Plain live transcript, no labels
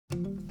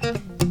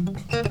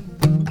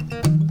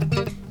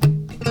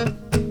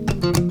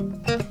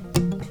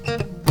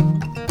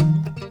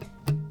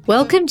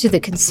Welcome to the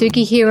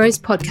Kintsugi Heroes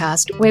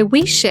podcast, where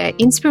we share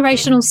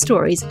inspirational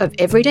stories of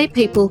everyday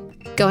people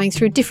going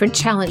through different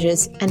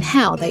challenges and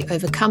how they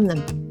overcome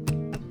them.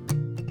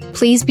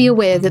 Please be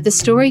aware that the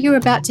story you're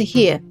about to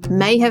hear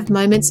may have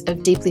moments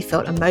of deeply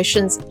felt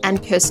emotions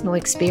and personal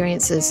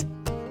experiences.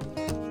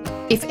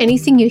 If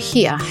anything you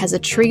hear has a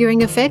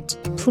triggering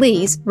effect,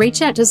 please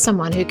reach out to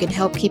someone who can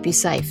help keep you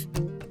safe.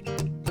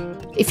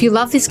 If you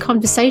love this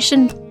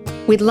conversation,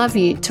 we'd love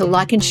you to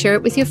like and share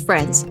it with your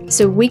friends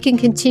so we can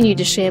continue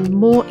to share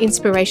more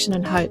inspiration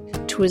and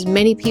hope to as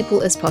many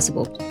people as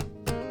possible.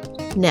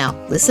 Now,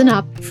 listen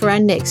up for our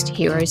next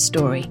hero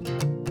story.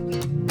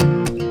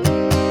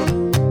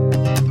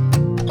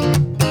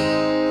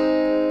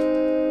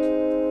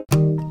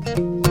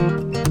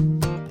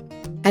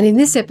 And in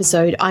this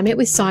episode, I met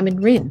with Simon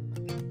Rinne,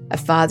 a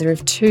father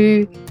of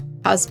two,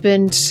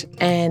 husband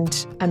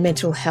and a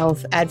mental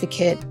health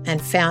advocate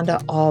and founder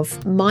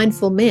of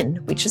Mindful Men,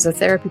 which is a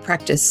therapy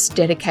practice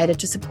dedicated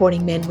to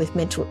supporting men with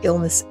mental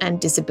illness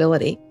and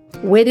disability.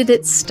 Where did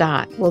it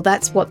start? Well,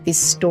 that's what this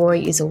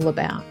story is all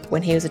about.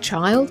 When he was a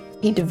child,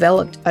 he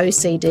developed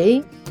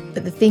OCD,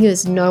 but the thing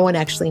is no one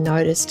actually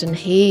noticed, and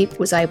he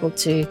was able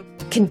to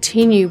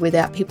continue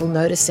without people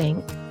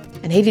noticing,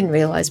 and he didn't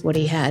realize what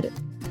he had.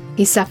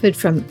 He suffered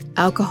from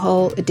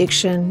alcohol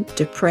addiction,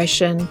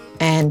 depression,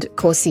 and of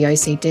course the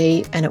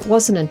OCD. And it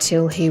wasn't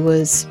until he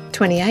was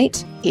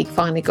 28, he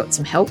finally got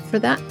some help for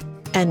that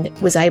and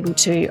was able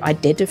to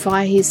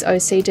identify his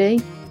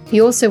OCD.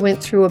 He also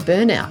went through a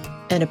burnout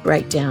and a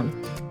breakdown.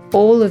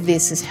 All of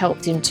this has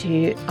helped him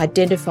to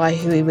identify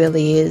who he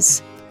really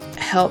is,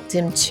 helped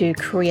him to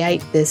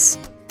create this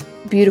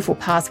beautiful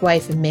pathway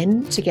for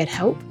men to get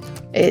help.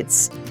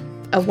 It's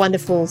a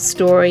wonderful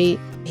story.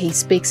 He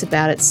speaks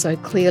about it so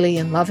clearly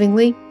and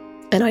lovingly.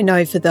 And I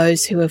know for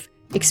those who have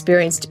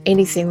experienced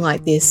anything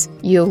like this,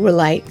 you'll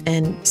relate.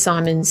 And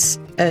Simon's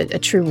a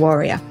true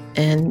warrior.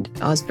 And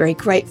I was very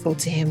grateful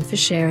to him for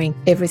sharing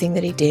everything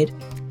that he did.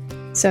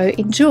 So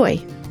enjoy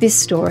this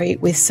story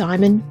with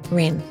Simon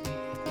Rinne.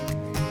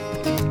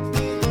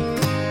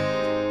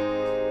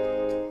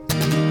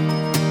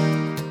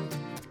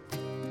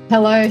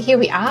 Hello, here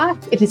we are.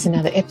 It is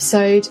another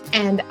episode,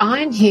 and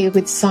I'm here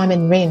with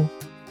Simon Rinne.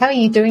 How are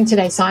you doing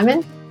today,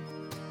 Simon?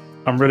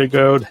 I'm really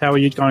good. How are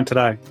you going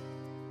today?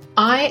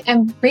 I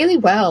am really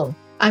well.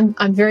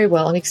 I'm very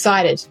well. I'm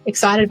excited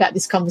about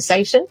this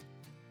conversation.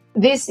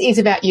 This is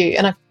about you.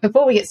 And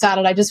before we get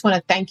started, I just want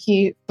to thank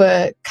you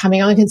for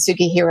coming on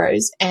Kintsugi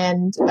Heroes.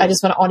 And I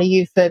just want to honor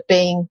you for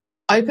being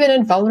open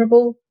and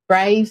vulnerable,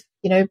 brave,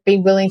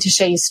 being willing to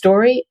share your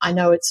story. I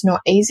know it's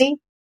not easy,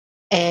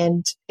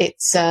 and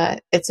it's a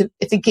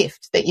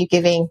gift that you're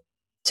giving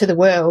to the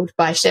world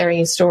by sharing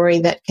a story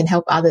that can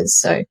help others.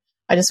 So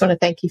I just want to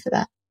thank you for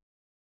that.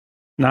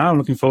 No, I'm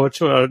looking forward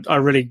to it. I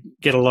really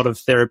get a lot of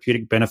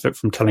therapeutic benefit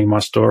from telling my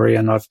story,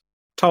 and I've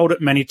told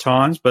it many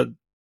times, but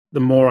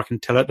the more I can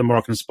tell it, the more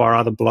I can inspire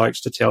other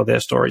blokes to tell their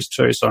stories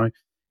too. So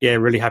yeah,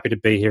 really happy to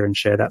be here and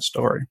share that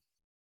story.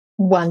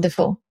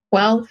 Wonderful.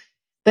 Well,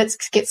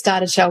 let's get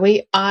started, shall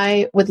we?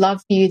 I would love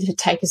for you to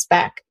take us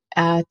back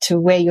to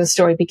where your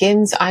story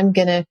begins. I'm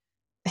going to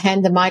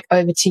hand the mic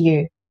over to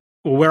you.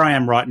 Well, where I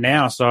am right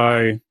now,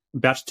 so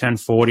about to turn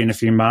 40 in a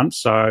few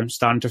months, so I'm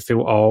starting to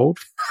feel old.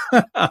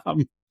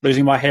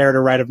 Losing my hair at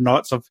a rate of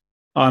knots.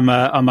 I'm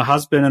a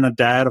husband and a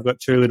dad. I've got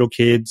two little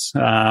kids.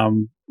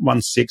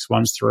 One's 6,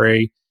 one's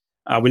 3.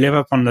 We live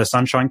up on the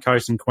Sunshine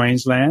Coast in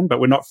Queensland, but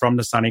we're not from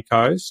the sunny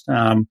coast.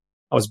 I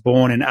was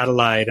born in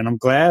Adelaide, and I'm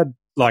glad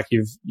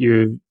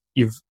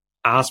you've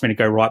asked me to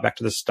go right back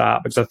to the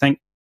start, because I think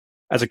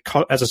as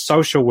a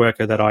social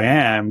worker that I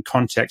am,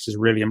 context is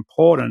really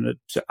important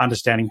to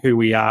understanding who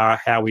we are,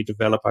 how we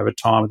develop over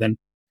time, and then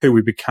who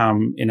we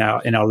become in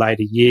our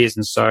later years.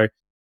 And so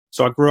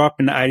I grew up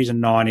in the 80s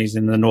and 90s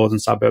in the northern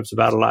suburbs of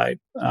Adelaide.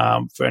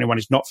 For anyone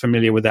who's not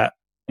familiar with that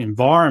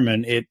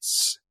environment,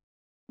 it's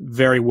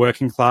very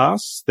working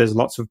class. There's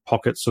lots of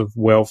pockets of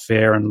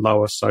welfare and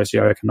lower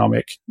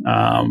socioeconomic,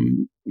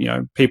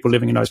 people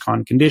living in those kind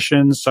of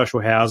conditions,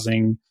 social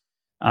housing.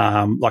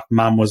 Like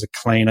mum was a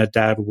cleaner,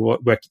 dad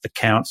worked at the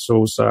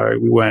council. So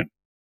we weren't,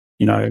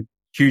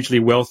 hugely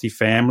wealthy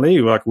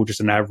family. We're just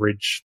an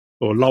average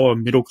or lower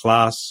middle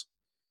class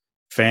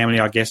family,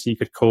 I guess you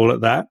could call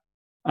it that.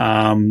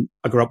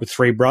 I grew up with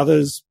 3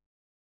 brothers,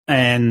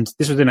 and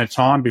this was in a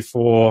time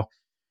before,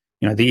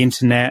 the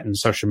internet and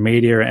social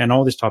media and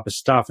all this type of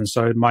stuff. And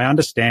so my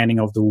understanding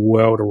of the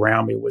world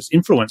around me was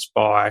influenced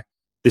by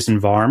this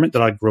environment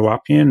that I grew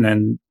up in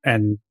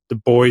and the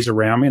boys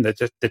around me and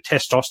the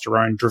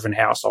testosterone driven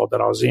household that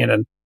I was in.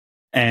 And,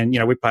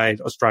 we played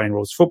Australian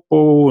rules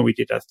football, and we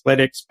did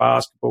athletics,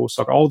 basketball,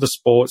 soccer, all the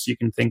sports you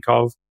can think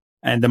of.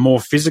 And the more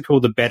physical,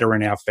 the better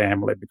in our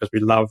family, because we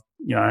love,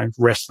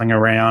 wrestling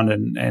around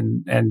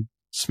and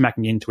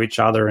smacking into each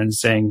other and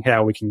seeing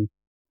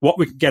what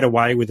we can get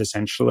away with,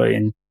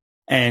 essentially.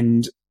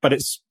 And But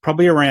it's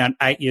probably around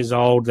 8 years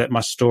old that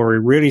my story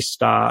really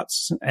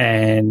starts,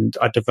 and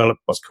I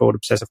developed what's called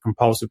obsessive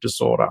compulsive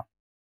disorder.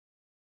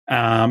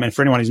 And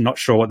for anyone who's not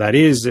sure what that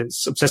is,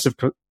 it's obsessive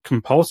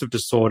compulsive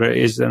disorder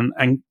is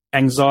an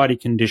anxiety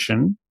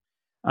condition.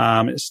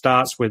 It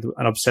starts with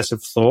an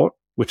obsessive thought,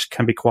 which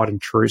can be quite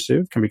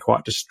intrusive, can be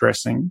quite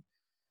distressing.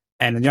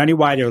 And the only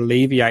way to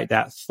alleviate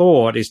that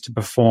thought is to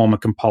perform a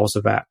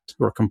compulsive act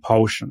or a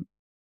compulsion.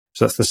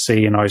 So that's the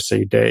C in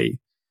OCD,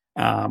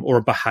 or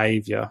a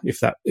behavior, if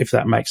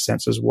that makes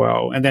sense as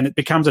well. And then it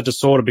becomes a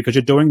disorder because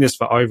you're doing this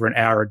for over an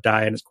hour a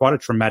day, and it's quite a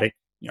traumatic,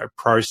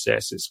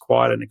 process. It's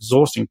quite an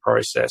exhausting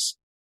process.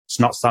 It's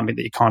not something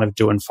that you kind of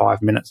do in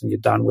 5 minutes and you're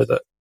done with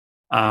it.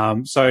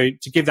 So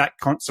to give that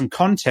some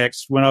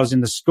context, when I was in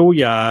the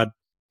schoolyard,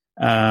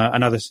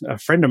 a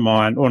friend of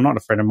mine, or not a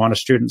friend of mine, a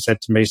student said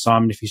to me,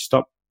 Simon, if you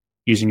stop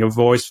using your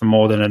voice for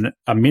more than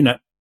a minute,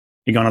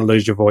 you're going to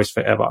lose your voice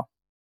forever.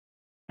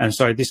 And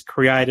so this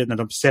created an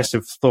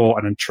obsessive thought,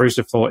 an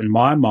intrusive thought in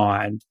my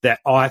mind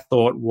that I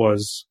thought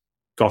was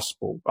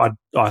gospel.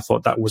 I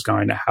thought that was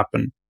going to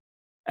happen.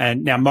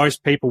 And now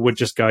most people would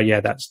just go, yeah,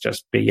 that's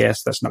just BS.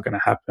 That's not going to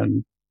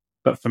happen.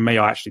 But for me,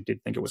 I actually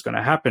did think it was going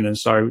to happen. And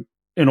so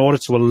in order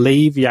to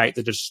alleviate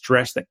the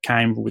distress that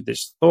came with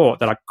this thought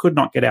that I could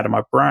not get out of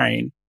my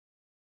brain,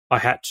 I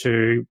had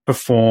to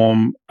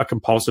perform a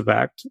compulsive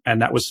act.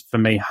 And that was for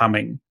me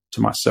humming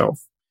to myself.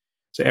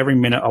 So every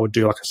minute I would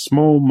do like a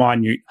small,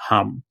 minute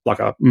hum, like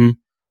a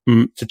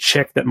to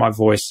check that my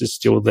voice is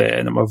still there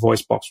and that my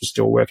voice box was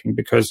still working.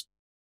 Because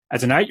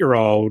as an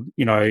 8-year-old,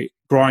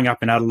 growing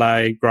up in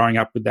Adelaide, growing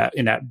up with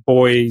in that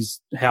boys'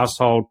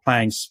 household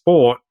playing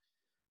sport,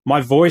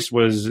 my voice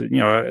was,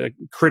 a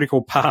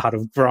critical part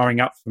of growing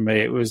up for me.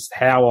 It was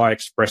how I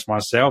expressed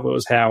myself. It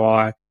was how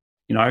I,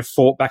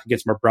 fought back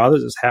against my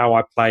brothers. It's how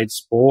I played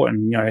sport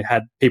and,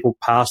 had people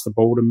pass the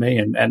ball to me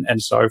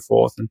and so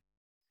forth.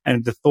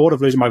 And the thought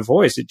of losing my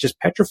voice, it just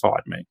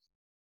petrified me.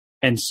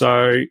 And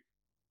so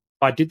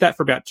I did that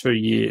for about 2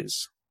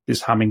 years,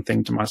 this humming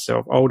thing to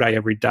myself all day,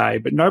 every day.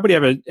 But nobody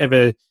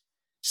ever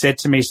said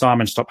to me,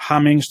 Simon, stop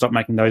humming, stop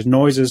making those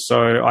noises.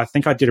 So I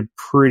think I did a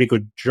pretty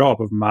good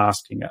job of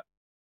masking it.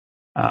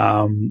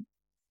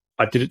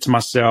 I did it to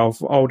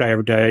myself all day,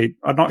 every day.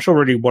 I'm not sure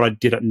really what I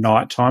did at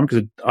night time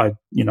because I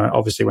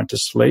obviously went to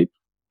sleep.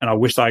 And I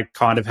wish I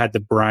kind of had the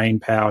brain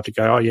power to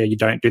go, oh yeah, you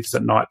don't do this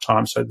at night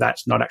time. So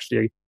that's not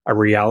actually a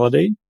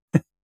reality.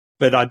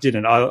 But I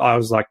didn't. I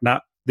was like, nah,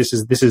 this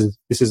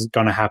is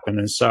going to happen.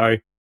 And so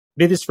I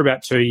did this for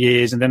about 2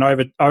 years. And then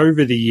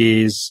over the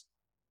years,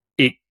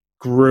 it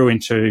grew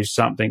into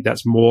something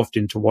that's morphed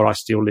into what I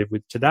still live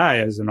with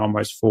today as an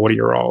almost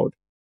 40-year-old.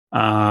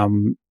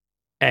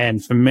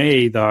 And for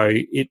me, though,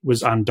 it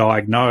was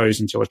undiagnosed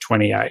until I was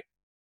 28.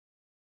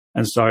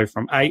 And so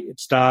from 8, it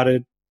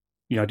started,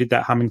 did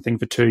that humming thing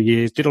for 2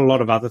 years, did a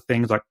lot of other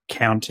things like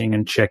counting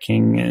and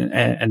checking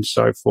and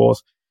so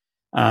forth.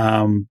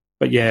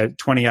 But yeah,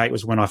 28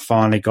 was when I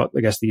finally got,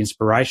 I guess, the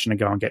inspiration to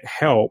go and get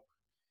help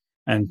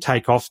and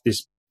take off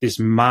this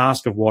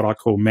mask of what I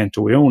call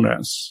mental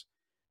illness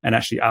and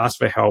actually ask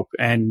for help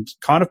and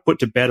kind of put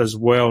to bed as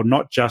well,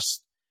 not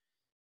just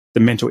the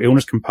mental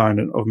illness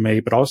component of me,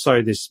 but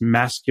also this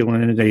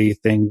masculinity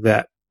thing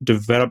that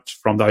developed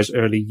from those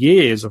early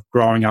years of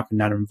growing up in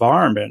that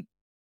environment,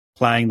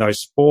 playing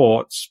those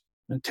sports,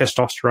 a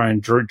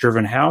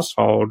testosterone-driven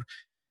household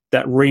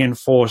that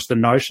reinforced the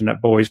notion that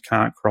boys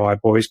can't cry,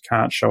 boys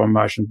can't show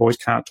emotion, boys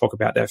can't talk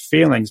about their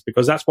feelings,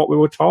 because that's what we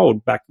were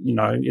told back, in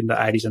the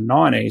 80s and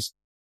 90s,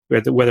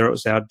 whether it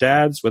was our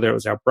dads, whether it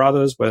was our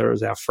brothers, whether it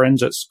was our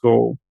friends at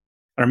school.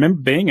 I remember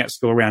being at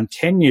school around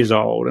 10 years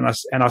old, and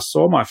I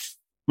saw my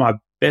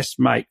best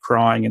mate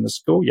crying in the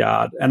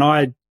schoolyard, and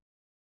I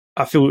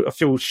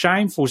feel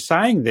shameful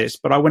saying this,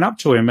 but I went up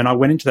to him and I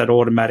went into that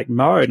automatic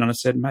mode and I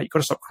said, mate, you've got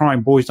to stop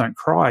crying. Boys don't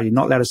cry. You're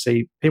not allowed to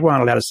see, people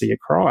aren't allowed to see you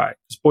cry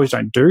because boys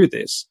don't do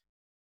this.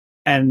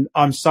 And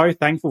I'm so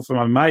thankful for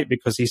my mate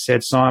because he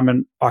said,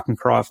 Simon, I can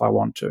cry if I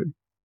want to.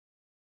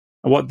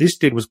 And what this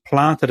did was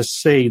planted a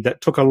seed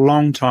that took a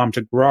long time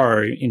to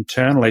grow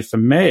internally for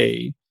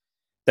me,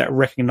 that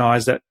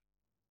recognized that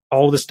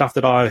all the stuff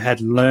that I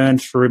had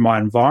learned through my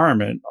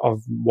environment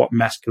of what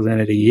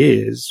masculinity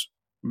is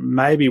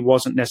maybe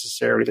wasn't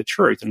necessarily the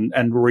truth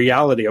and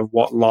reality of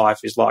what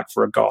life is like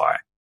for a guy.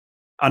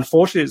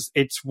 Unfortunately,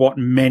 it's what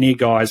many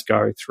guys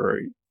go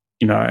through.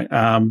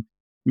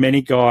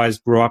 Many guys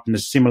grew up in a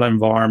similar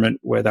environment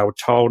where they were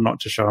told not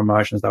to show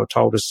emotions. They were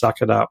told to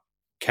suck it up,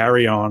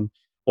 carry on,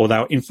 or they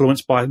were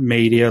influenced by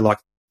media like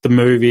the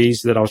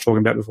movies that I was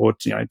talking about before,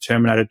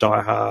 Terminator,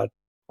 Die Hard,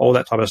 all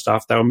that type of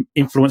stuff. They were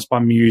influenced by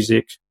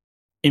music,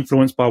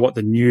 influenced by what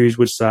the news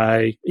would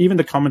say, even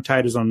the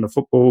commentators on the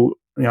football,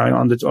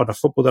 on the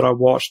football that I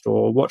watched,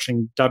 or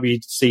watching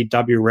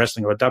WCW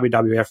wrestling or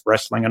WWF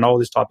wrestling and all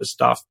this type of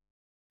stuff.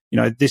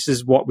 This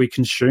is what we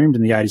consumed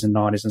in the 80s and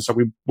 90s. And so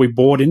we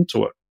bought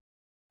into it.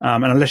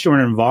 And unless you're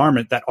in an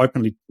environment that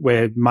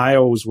where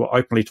males were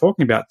openly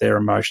talking about their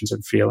emotions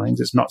and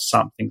feelings, it's not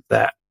something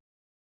that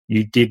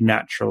you did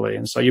naturally.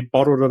 And so you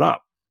bottled it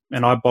up.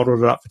 and I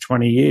bottled it up for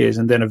 20 years.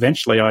 And then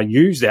eventually I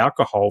used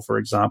alcohol, for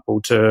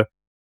example, to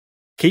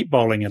keep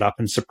bottling it up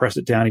and suppress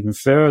it down even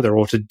further,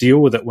 or to deal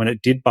with it when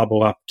it did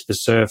bubble up to the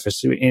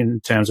surface in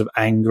terms of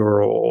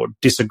anger or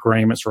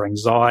disagreements or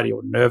anxiety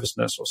or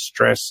nervousness or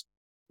stress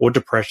or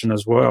depression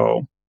as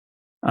well.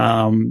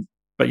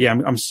 But yeah,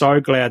 I'm so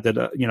glad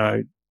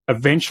that,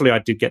 eventually I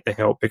did get the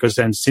help, because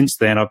then since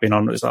then I've been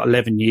on, it's like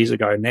 11 years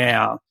ago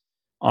now,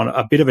 on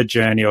a bit of a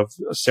journey of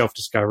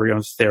self-discovery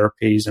on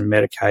therapies and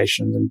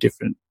medications and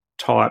different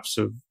types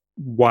of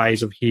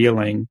ways of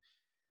healing.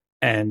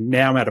 And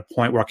now I'm at a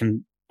point where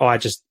I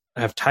just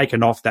have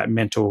taken off that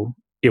mental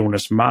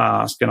illness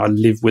mask, and I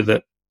live with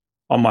it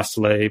on my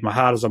sleeve. My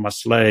heart is on my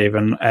sleeve,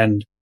 and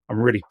I'm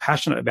really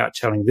passionate about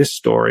telling this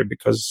story,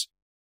 because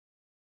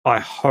I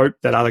hope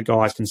that other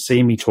guys can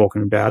see me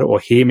talking about it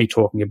or hear me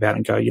talking about it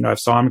and go, if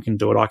Simon can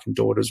do it, I can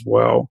do it as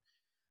well.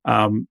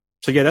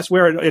 So yeah, that's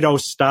where it all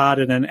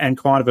started, and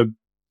kind of a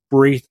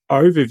brief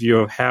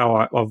overview of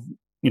how of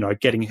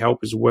getting help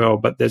as well.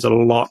 But there's a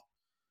lot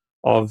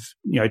of,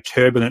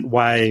 turbulent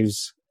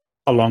waves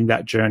along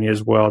that journey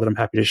as well that I'm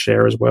happy to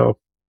share as well.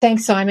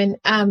 Thanks, Simon.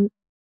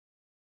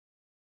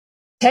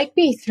 Take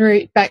me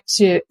through back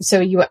to, so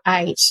you were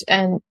 8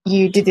 and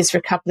you did this for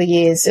a couple of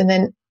years, and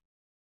then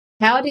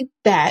how did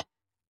that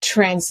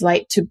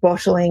translate to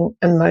bottling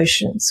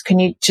emotions? Can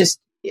you just,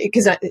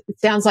 because it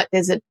sounds like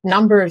there's a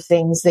number of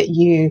things that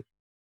you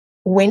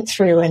went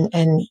through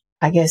and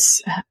I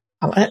guess, I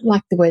don't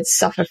like the word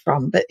suffer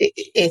from, but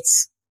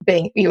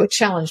you were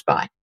challenged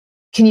by.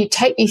 Can you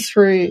take me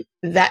through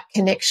that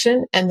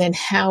connection and then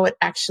how it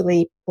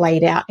actually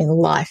played out in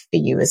life for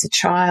you as a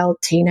child,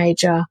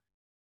 teenager,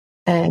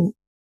 and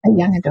a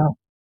young adult?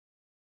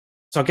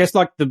 So I guess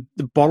like the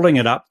bottling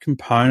it up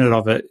component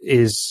of it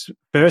is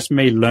first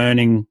me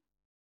learning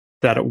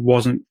that it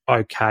wasn't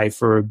okay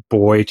for a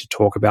boy to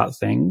talk about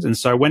things. And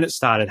so when it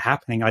started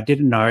happening, I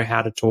didn't know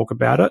how to talk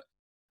about it.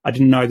 I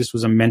didn't know this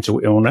was a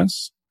mental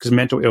illness, because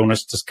mental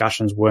illness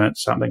discussions weren't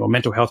something, or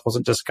mental health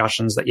wasn't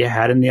discussions that you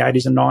had in the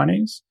 80s and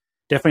 90s.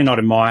 Definitely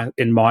not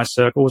in my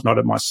circles, not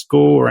at my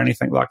school or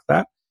anything like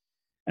that.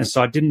 And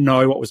so I didn't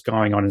know what was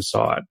going on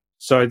inside.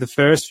 So the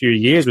first few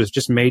years was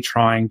just me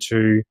trying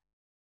to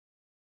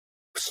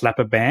slap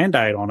a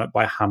Band-Aid on it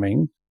by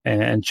humming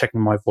and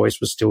checking my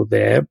voice was still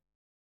there.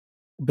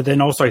 But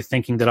then also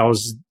thinking that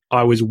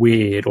I was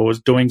weird, or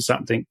was doing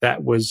something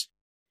that was,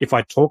 if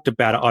I talked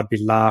about it, I'd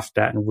be laughed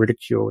at and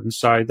ridiculed. And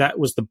so that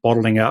was the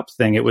bottling up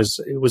thing. It was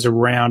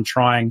around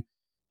trying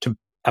to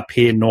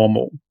appear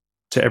normal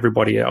to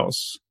everybody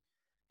else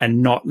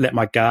and not let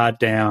my guard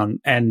down.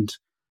 And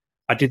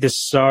I did this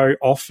so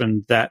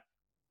often that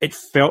it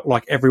felt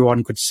like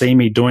everyone could see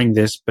me doing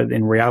this, but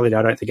in reality,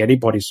 I don't think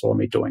anybody saw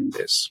me doing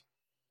this.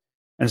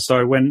 And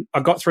so when I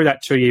got through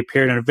that 2-year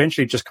period and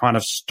eventually just kind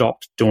of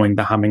stopped doing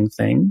the humming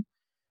thing,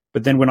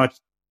 but then when I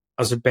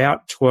was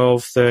about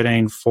 12,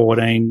 13,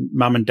 14,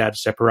 mum and dad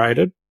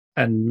separated,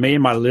 and me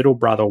and my little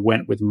brother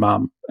went with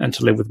mum and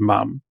to live with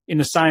mum in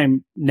the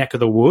same neck of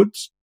the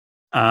woods.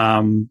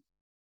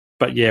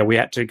 But yeah, we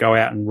had to go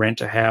out and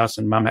rent a house,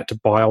 and mum had to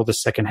buy all the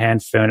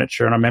secondhand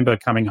furniture. And I remember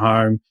coming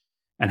home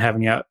and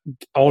having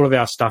all of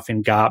our stuff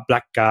in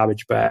black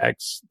garbage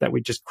bags that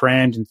we just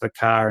crammed into the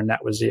car, and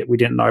that was it. We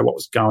didn't know what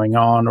was going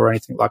on or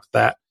anything like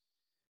that.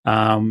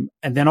 And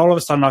then all of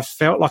a sudden I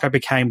felt like I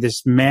became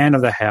this man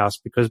of the house,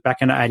 because back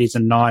in the 80s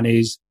and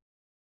 90s,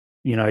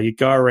 you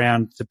go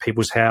around to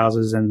people's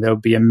houses and there'll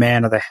be a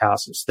man of the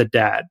house. It's the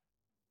dad,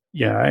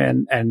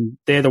 and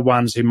they're the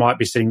ones who might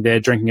be sitting there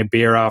drinking a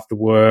beer after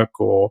work,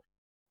 or,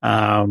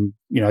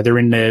 they're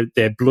in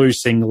their blue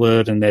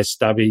singlet and their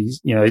stubbies,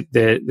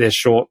 their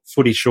short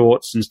footy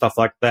shorts and stuff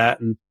like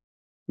that. And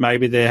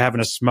maybe they're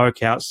having a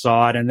smoke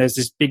outside, and there's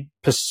this big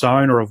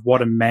persona of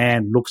what a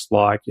man looks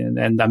like,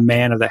 and the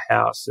man of the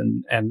house.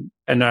 And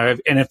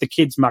if the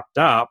kid's mucked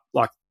up,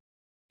 like,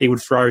 he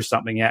would throw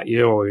something at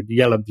you or he'd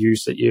yell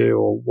abuse at you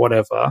or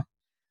whatever.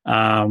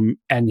 And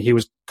he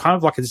was kind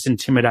of like this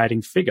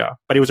intimidating figure,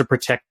 but he was a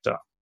protector.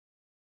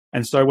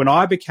 And so when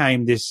I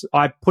became this,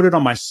 I put it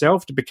on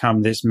myself to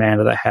become this man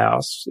of the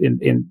house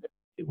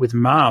with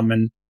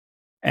mum,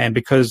 and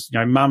because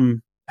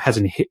mum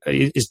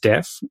is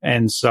deaf,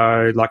 and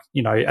so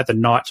at the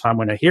night time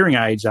when her hearing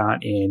aids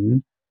aren't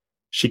in,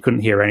 she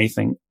couldn't hear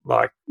anything,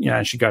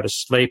 and she'd go to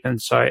sleep.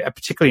 And so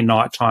particularly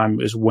nighttime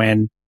is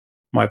when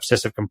my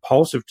obsessive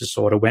compulsive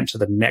disorder went to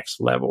the next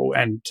level,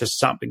 and to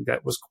something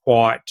that was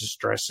quite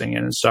distressing.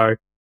 And so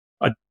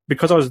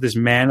because I was this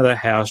man of the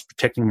house,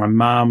 protecting my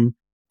mum,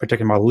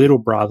 protecting my little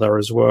brother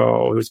as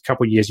well, who was a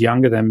couple of years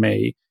younger than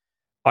me,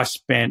 I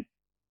spent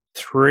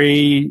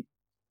 2,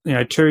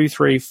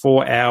 3,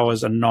 4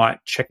 hours a night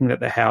checking that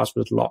the house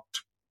was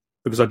locked,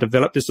 because I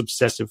developed this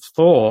obsessive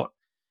thought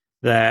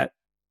that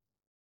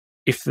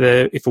if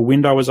a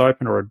window was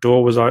open or a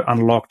door was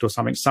unlocked or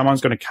something,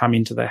 someone's going to come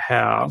into the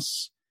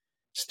house,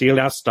 steal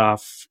our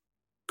stuff.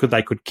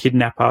 They could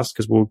kidnap us,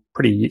 because we were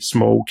pretty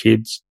small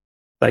kids.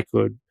 They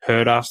could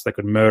hurt us. They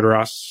could murder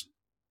us.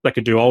 They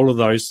could do all of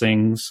those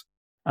things.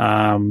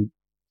 And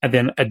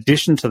then,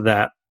 addition to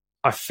that,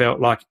 I felt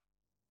like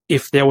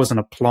if there was an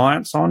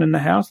appliance on in the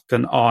house,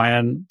 an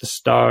iron, the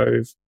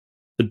stove,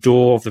 the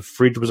door of the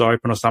fridge was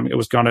open or something, it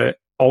was going to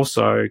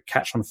also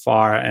catch on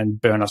fire and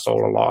burn us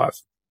all alive,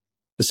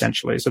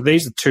 essentially. So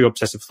these are two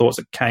obsessive thoughts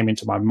that came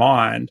into my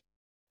mind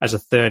as a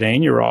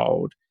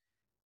 13-year-old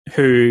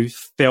who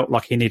felt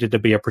like he needed to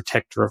be a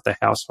protector of the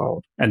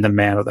household and the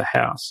man of the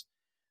house.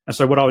 And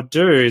so what I would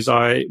do is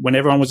when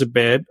everyone was in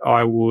bed,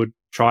 I would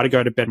try to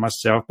go to bed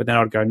myself, but then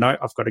I'd go, no,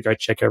 I've got to go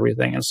check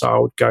everything. And so I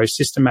would go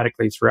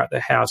systematically throughout the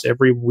house,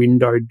 every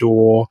window,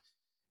 door,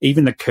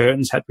 even the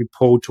curtains had to be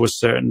pulled to a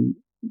certain,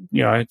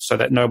 so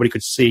that nobody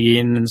could see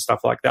in and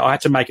stuff like that. I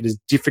had to make it as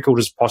difficult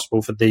as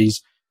possible for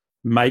these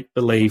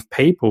make-believe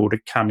people to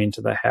come into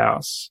the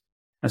house.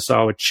 And so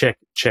I would check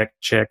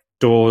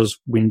doors,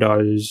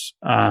 windows.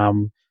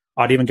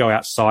 I'd even go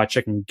outside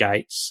checking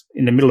gates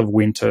in the middle of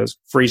winter,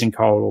 freezing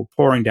cold or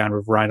pouring down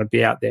with rain. I'd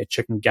be out there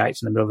checking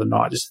gates in the middle of the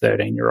night, just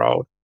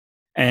 13-year-old.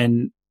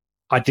 And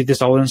I did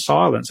this all in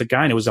silence.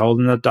 Again, it was all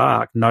in the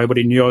dark.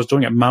 Nobody knew I was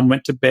doing it. Mum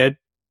went to bed.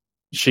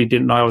 She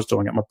didn't know I was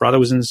doing it. My brother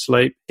was in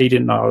sleep. He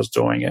didn't know I was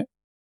doing it.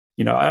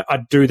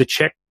 I'd do the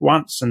check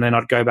once and then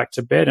I'd go back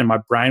to bed and my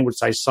brain would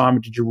say,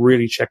 Simon, did you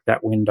really check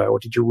that window or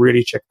did you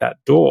really check that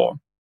door?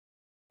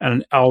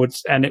 And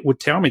it would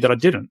tell me that I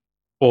didn't,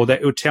 or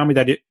that it would tell me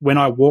that when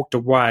I walked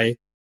away,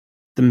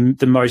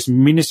 the most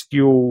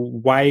minuscule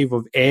wave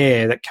of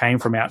air that came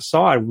from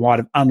outside might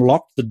have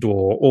unlocked the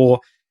door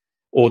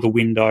or the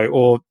window,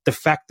 or the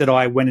fact that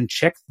I went and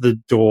checked the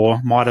door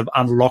might have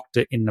unlocked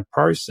it in the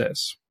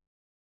process.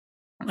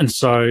 And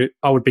so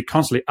I would be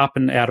constantly up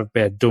and out of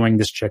bed doing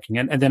this checking.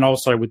 And then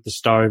also with the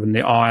stove and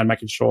the iron,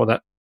 making sure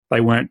that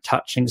they weren't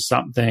touching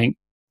something,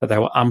 that they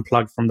were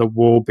unplugged from the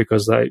wall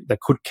because they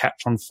could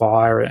catch on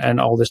fire and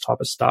all this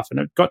type of stuff. And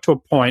it got to a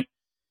point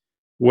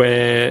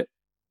where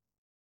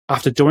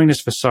after doing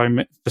this for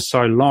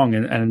so long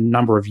and a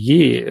number of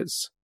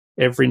years,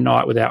 every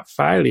night without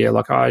failure,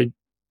 like I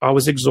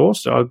was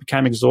exhausted. I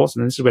became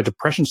exhausted. And this is where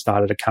depression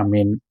started to come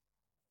in.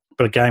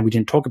 But again, we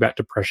didn't talk about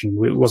depression.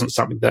 It wasn't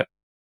something that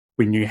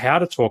we knew how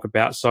to talk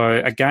about.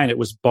 So again, it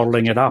was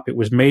bottling it up. It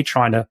was me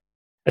trying to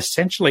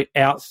essentially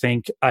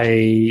outthink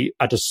a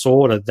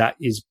disorder that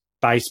is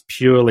based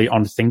purely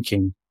on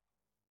thinking,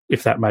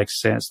 if that makes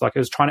sense. Like I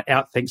was trying to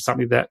outthink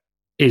something that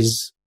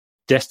is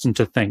destined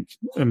to think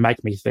and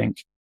make me think.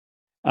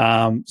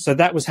 So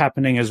that was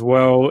happening as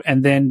well.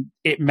 And then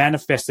it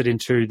manifested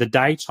into the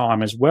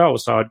daytime as well.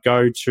 So I'd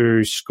go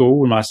to school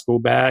with my school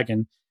bag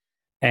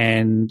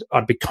and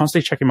I'd be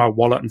constantly checking my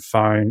wallet and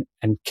phone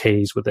and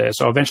keys were there.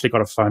 So I eventually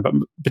got a phone, but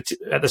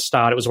at the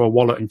start it was my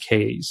wallet and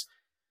keys.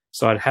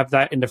 So I'd have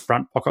that in the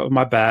front pocket of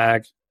my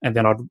bag and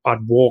then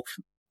I'd walk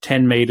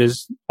 10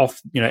 meters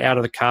off, out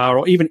of the car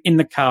or even in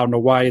the car on the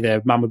way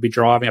there. Mum would be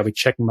driving. I'd be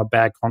checking my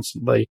bag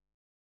constantly.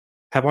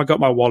 Have I got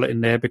my wallet in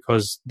there?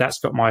 Because that's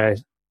got my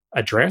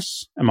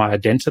address and my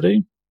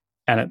identity.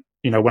 And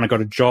when I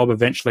got a job,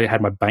 eventually I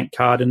had my bank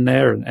card in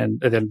there. And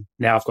then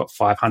now I've got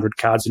 500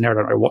 cards in there. I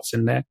don't know what's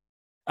in there.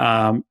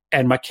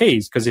 And my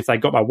keys, because if they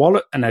got my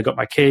wallet and they got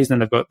my keys,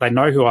 then they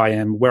know who I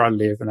am, where I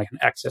live, and they can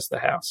access the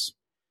house.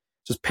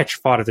 Just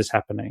petrified of this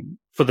happening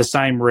for the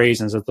same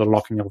reasons as the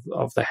locking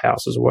of the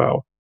house as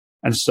well.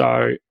 And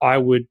so I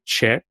would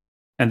check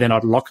and then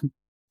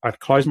I'd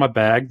close my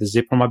bag, the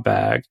zip on my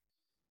bag,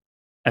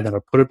 and then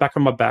I'd put it back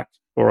on my back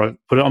or I'd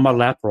put it on my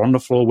lap or on the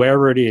floor,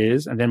 wherever it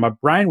is. And then my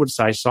brain would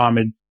say,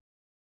 Simon,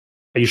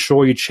 are you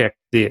sure you checked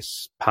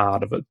this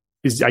part of it?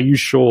 Are you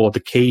sure the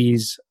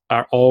keys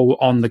are all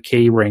on the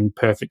key ring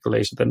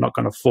perfectly so they're not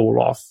going to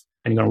fall off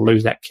and you're going to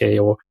lose that key?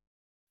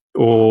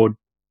 Or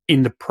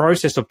in the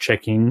process of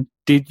checking,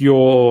 did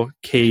your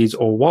keys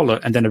or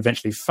wallet and then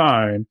eventually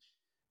phone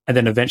and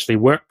then eventually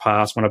work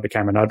pass when I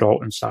became an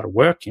adult and started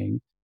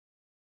working,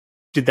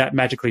 did that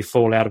magically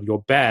fall out of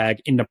your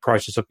bag in the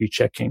process of you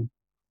checking?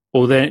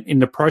 Or then in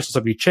the process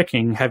of you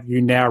checking, have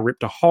you now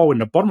ripped a hole in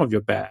the bottom of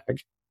your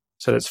bag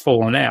so that's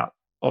fallen out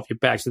of your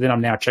bag? So then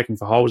I'm now checking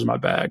for holes in my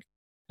bag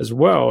as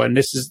well. And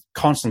this is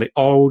constantly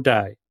all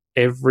day,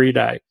 every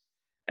day,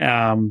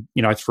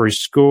 through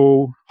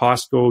school, high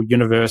school,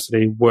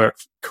 university, work,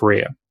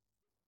 career.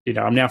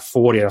 I'm now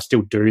 40. I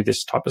still do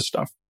this type of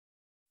stuff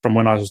from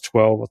when I was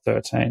 12 or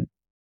 13.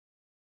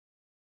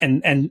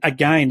 And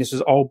again, this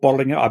is all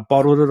bottling it. I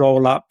bottled it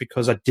all up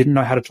because I didn't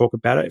know how to talk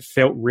about it. It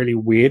felt really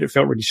weird. It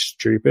felt really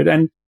stupid.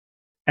 And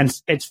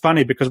it's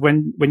funny because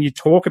when you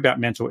talk about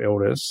mental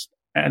illness,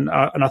 and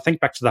I think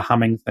back to the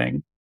humming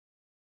thing,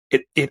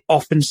 it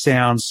often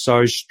sounds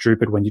so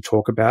stupid when you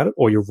talk about it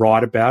or you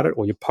write about it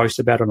or you post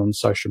about it on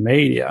social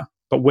media.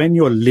 But when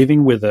you're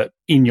living with it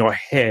in your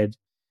head,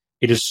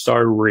 it is so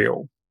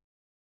real.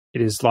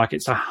 It is like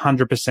it's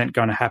 100%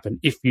 going to happen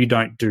if you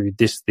don't do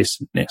this, this,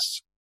 and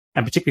this.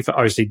 And particularly for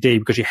OCD,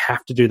 because you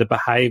have to do the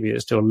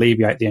behaviors to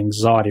alleviate the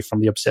anxiety from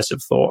the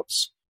obsessive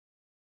thoughts.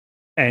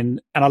 And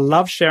I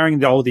love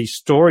sharing all these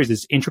stories,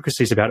 these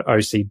intricacies about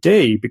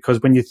OCD, because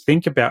when you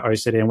think about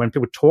OCD and when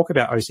people talk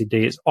about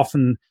OCD,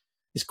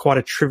 it's quite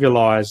a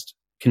trivialized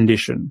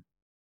condition.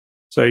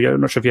 So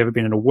I'm not sure if you've ever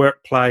been in a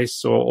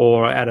workplace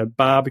or at a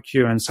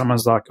barbecue and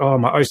someone's like, oh,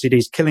 my OCD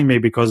is killing me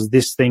because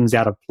this thing's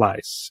out of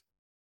place.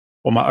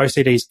 Or my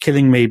OCD is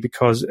killing me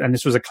because, and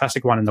this was a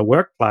classic one in the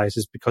workplace,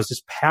 is because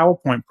this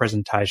PowerPoint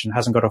presentation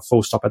hasn't got a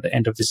full stop at the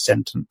end of this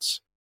sentence.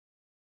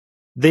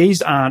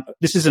 This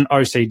isn't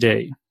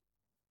OCD.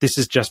 This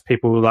is just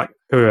people like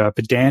who are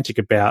pedantic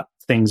about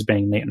things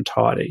being neat and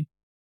tidy.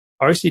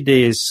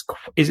 OCD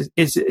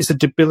is a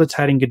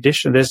debilitating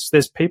condition.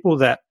 There's people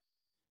that,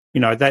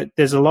 that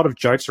there's a lot of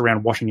jokes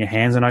around washing your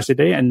hands in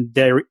OCD, and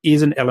there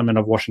is an element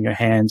of washing your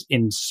hands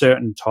in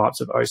certain types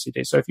of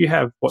OCD. So if you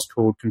have what's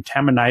called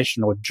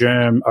contamination or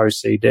germ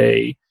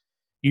OCD,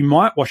 you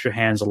might wash your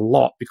hands a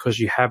lot because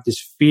you have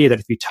this fear that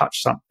if you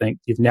touch something,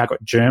 you've now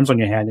got germs on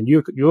your hand and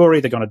you're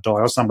either going to die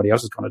or somebody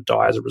else is going to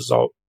die as a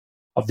result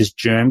of this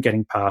germ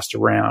getting passed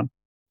around.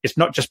 It's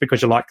not just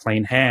because you like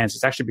clean hands.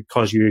 It's actually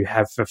because you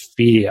have a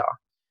fear,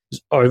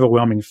 this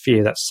overwhelming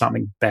fear that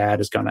something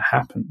bad is going to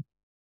happen.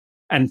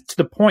 And to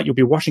the point, you'll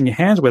be washing your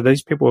hands where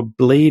these people are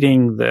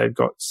bleeding, they've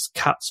got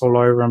cuts all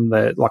over them,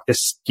 their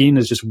skin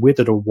is just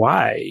withered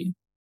away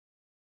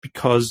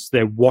because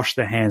they washed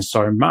their hands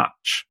so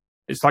much.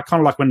 It's like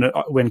kind of like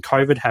when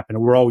COVID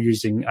happened, we're all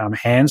using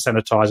hand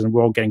sanitizer and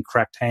we're all getting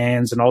cracked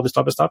hands and all this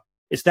type of stuff.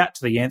 It's that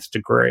to the nth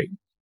degree.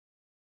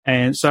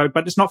 And so,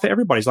 but it's not for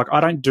everybody. It's like, I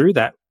don't do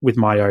that with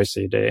my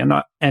OCD.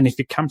 And if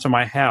you come to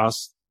my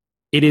house,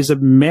 it is a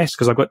mess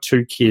because I've got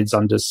 2 kids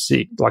under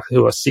 6,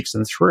 who are 6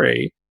 and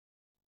 3.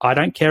 I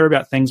don't care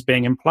about things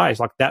being in place.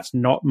 Like, that's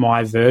not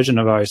my version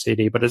of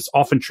OCD, but it's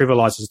often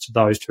trivializes to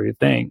those 2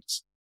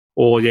 things.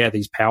 Or,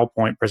 these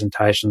PowerPoint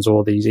presentations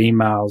or these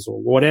emails or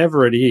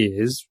whatever it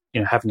is,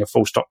 having a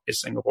full stop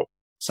missing or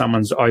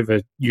someone's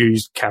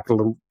overused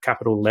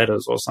capital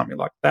letters or something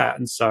like that.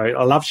 And so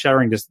I love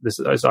sharing this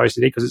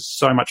OCD because it's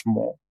so much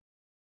more.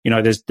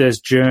 There's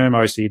germ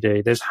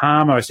OCD, there's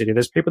harm OCD.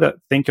 There's people that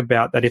think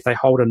about that if they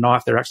hold a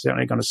knife, they're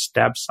accidentally going to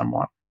stab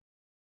someone.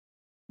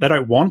 They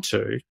don't want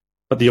to,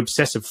 but the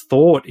obsessive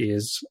thought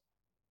is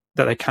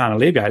that they can't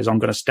alleviate is I'm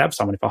going to stab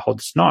someone if I hold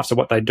this knife. So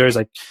what they do is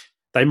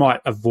they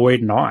might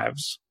avoid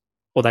knives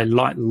or they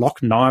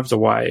lock knives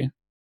away.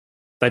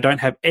 They don't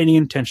have any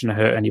intention to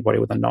hurt anybody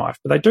with a knife,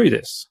 but they do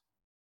this.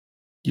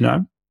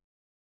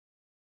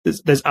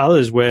 There's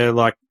others where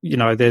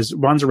there's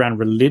ones around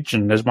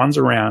religion. There's ones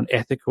around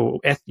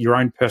your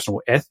own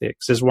personal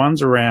ethics. There's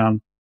ones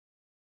around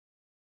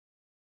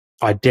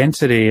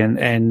identity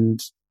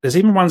and there's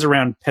even ones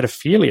around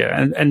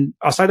pedophilia. And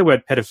I say the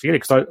word pedophilia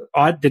because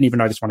I didn't even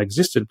know this one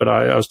existed, but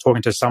I was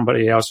talking to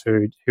somebody else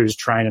who's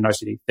trained in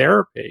OCD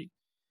therapy.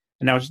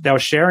 And they were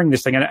sharing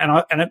this thing,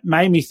 and it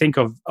made me think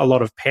of a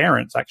lot of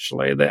parents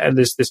actually. And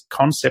there's this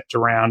concept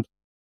around,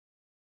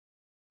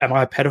 am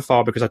I a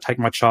pedophile because I take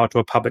my child to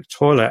a public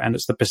toilet? And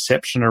it's the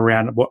perception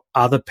around what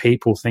other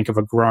people think of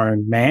a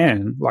grown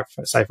man, like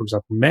say for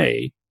example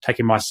me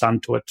taking my son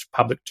to a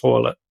public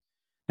toilet.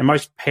 And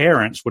most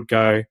parents would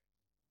go,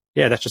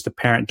 yeah, that's just a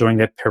parent doing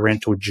their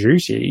parental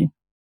duty.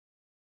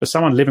 But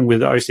someone living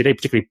with OCD,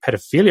 particularly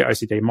pedophilia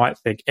OCD, might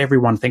think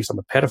everyone thinks I'm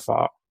a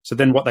pedophile. So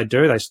then what they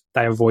do,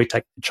 they avoid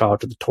taking the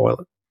child to the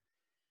toilet.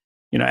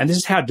 And this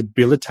is how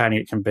debilitating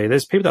it can be.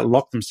 There's people that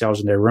lock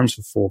themselves in their rooms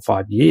for 4 or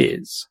 5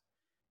 years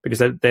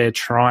because they're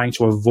trying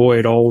to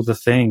avoid all the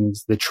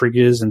things, the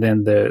triggers, and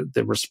then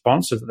the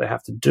responses that they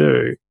have to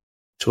do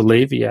to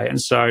alleviate. And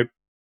so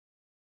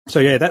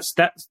that's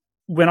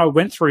when I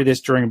went through this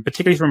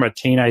particularly through my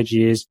teenage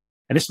years,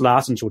 and this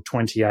lasted until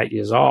 28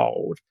 years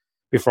old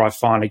before I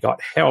finally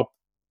got help.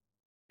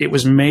 It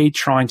was me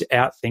trying to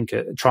outthink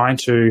it, trying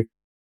to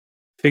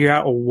figure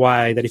out a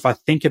way that if I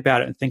think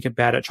about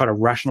it, try to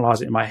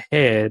rationalize it in my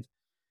head,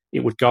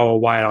 it would go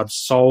away. I'd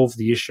solve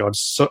the issue.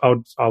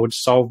 I would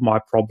solve my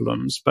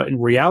problems. But in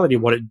reality,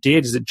 what it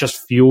did is it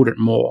just fueled it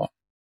more.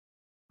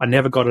 I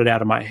never got it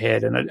out of my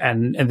head.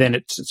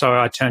 So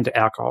I turned to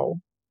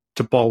alcohol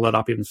to bottle it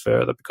up even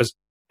further because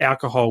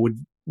alcohol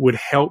would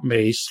help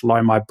me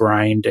slow my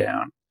brain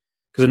down.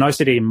 Because an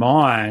OCD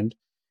mind,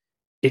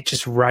 it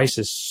just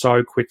races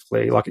so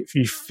quickly. Like if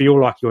you feel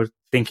like you're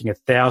thinking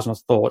 1,000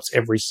 thoughts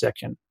every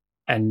second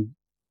and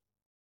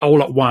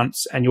all at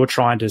once, and you're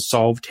trying to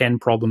solve 10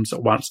 problems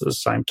at once at the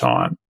same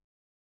time.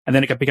 And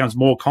then it becomes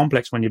more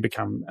complex when you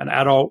become an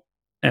adult,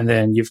 and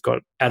then you've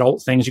got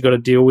adult things you've got to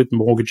deal with,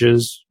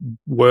 mortgages,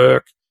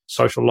 work,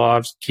 social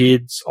lives,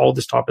 kids, all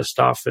this type of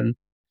stuff. And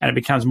it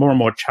becomes more and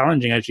more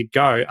challenging as you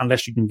go,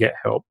 unless you can get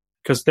help,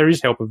 because there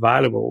is help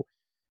available.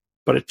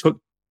 But it took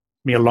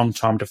me a long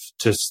time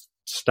to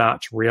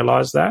start to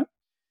realize that.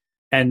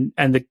 And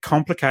the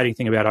complicating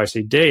thing about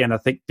OCD, and I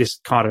think this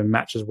kind of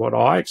matches what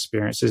I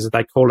experience, is that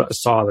they call it a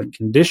silent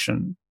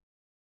condition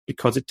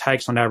because it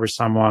takes on average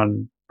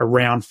someone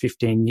around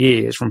 15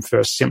 years from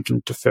first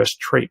symptom to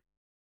first treatment.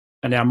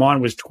 And now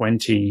mine was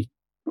 20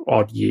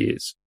 odd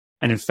years.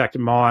 And in fact,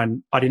 I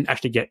didn't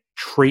actually get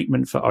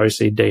treatment for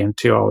OCD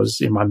until I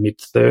was in my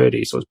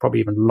mid-30s. So it was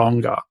probably even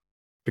longer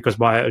because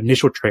my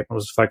initial treatment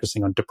was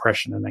focusing on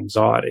depression and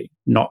anxiety,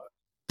 not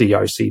the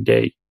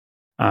OCD.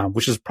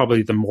 Which is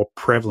probably the more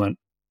prevalent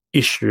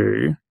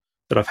issue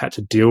that I've had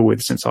to deal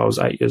with since I was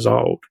 8 years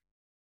old.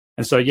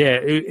 And so, yeah,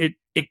 it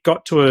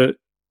got to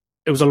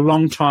it was a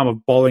long time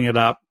of bottling it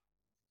up,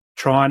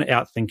 trying to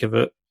outthink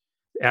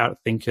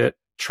it,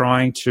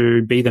 trying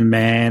to be the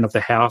man of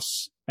the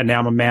house. And now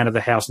I'm a man of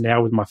the house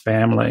now with my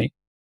family.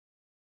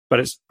 But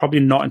it's probably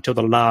not until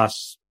the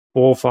last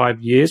 4 or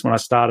 5 years when I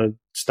started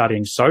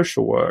studying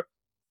social work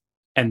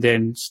and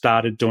then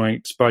started doing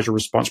exposure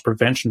response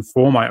prevention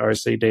for my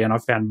OCD. And I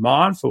found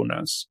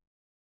mindfulness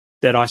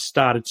that I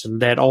started to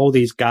let all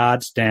these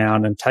guards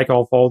down and take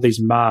off all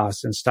these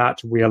masks and start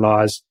to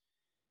realize,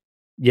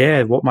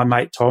 yeah, what my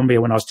mate told me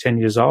when I was 10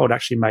 years old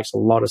actually makes a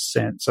lot of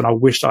sense. And I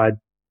wished I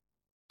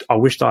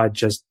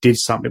just did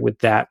something with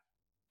that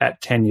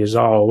at 10 years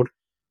old,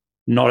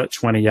 not at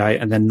 28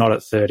 and then not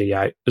at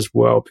 38 as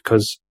well,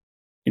 because,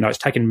 you know, it's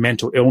taken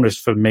mental illness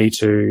for me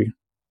to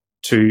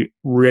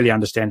really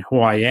understand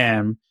who I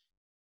am,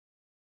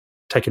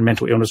 taken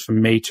mental illness for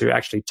me to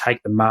actually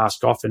take the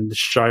mask off and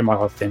show my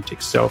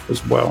authentic self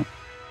as well.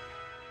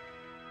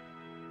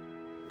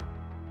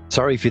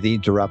 Sorry for the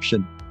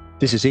interruption.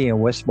 This is Ian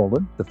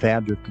Westmoreland, the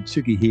founder of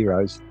Kintsugi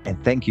Heroes,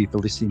 and thank you for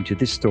listening to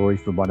this story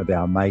from one of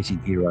our amazing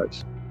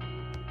heroes.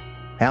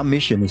 Our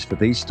mission is for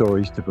these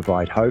stories to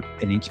provide hope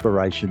and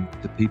inspiration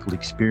to people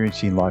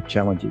experiencing life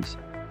challenges,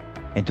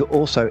 and to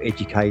also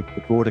educate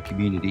the broader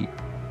community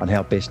on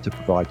how best to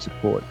provide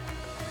support.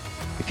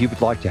 If you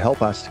would like to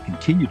help us to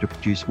continue to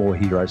produce more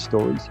hero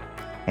stories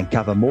and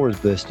cover more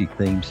adversity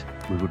themes,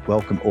 we would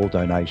welcome all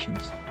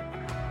donations.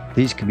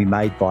 These can be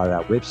made via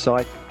our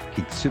website,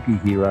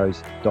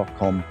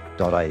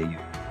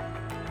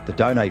 kintsugiheroes.com.au. The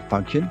donate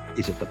function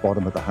is at the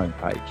bottom of the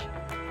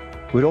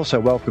homepage. We'd also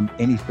welcome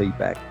any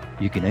feedback.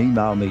 You can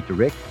email me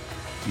direct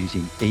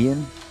using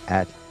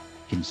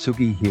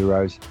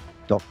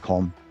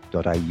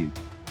ian@kintsugiheroes.com.au.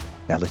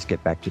 Now let's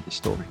get back to the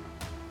story.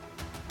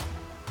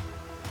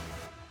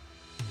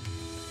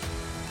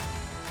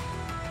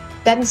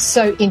 That is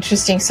so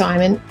interesting,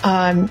 Simon.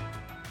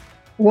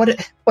 What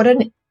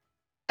an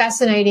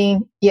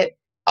fascinating yet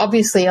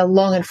obviously a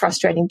long and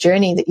frustrating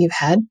journey that you've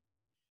had.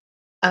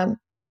 I've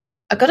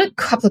got a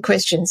couple of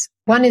questions.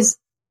 One is,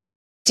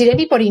 did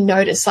anybody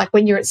notice, like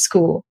when you're at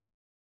school,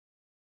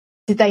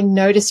 did they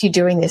notice you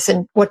doing this,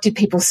 and what did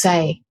people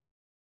say?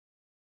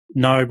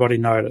 Nobody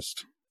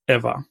noticed,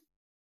 ever.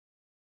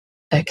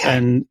 Okay.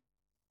 And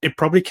it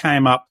probably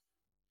came up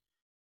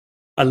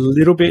a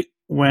little bit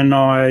when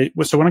I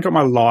got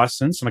my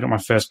license and I got my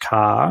first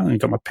car and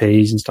got my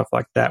Ps and stuff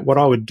like that. What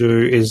I would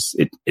do is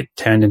it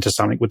turned into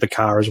something with the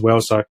car as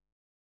well. So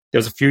there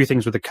was a few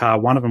things with the car.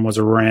 One of them was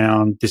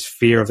around this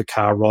fear of the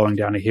car rolling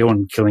down a hill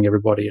and killing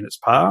everybody in its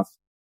path.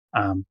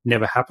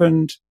 Never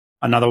happened.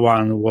 Another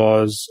one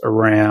was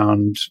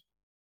around,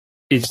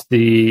 are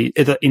the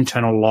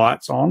internal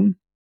lights on?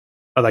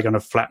 Are they going to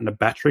flatten the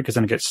battery? Because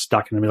then it gets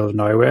stuck in the middle of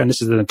nowhere. And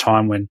this is at a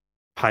time when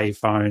pay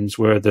phones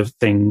were the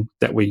thing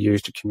that we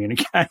used to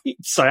communicate.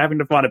 So having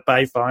to find a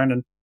pay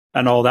phone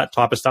and all that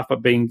type of stuff,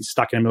 but being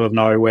stuck in the middle of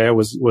nowhere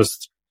was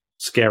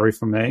scary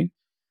for me.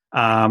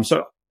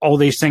 So all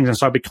these things. And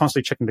so I'd be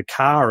constantly checking the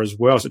car as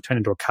well. So it turned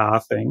into a car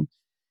thing.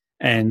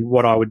 And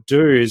what I would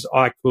do is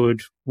I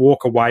could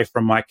walk away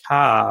from my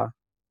car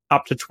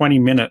up to 20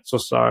 minutes or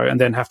so and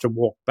then have to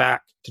walk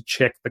back to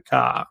check the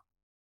car.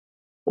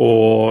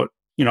 Or,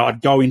 you know,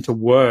 I'd go into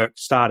work,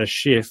 start a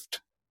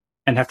shift,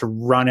 and have to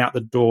run out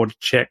the door to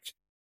check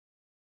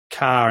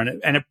car.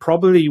 And it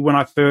probably, when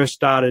I first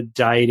started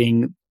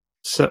dating,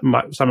 some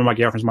of my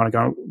girlfriends might have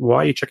gone, why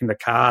are you checking the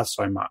car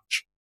so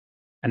much?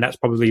 And that's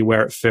probably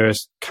where it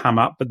first come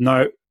up. But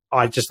no,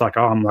 I just I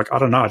don't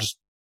know. I just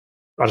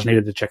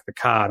needed to check the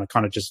car, and I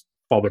kind of just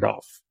bob it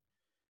off.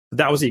 But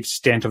that was the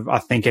extent of, I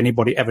think,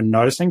 anybody ever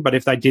noticing. But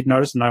if they did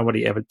notice,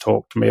 nobody ever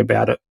talked to me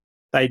about it.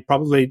 They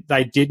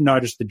did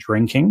notice the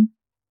drinking,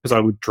 because I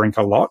would drink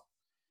a lot.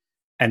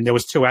 And there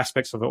was two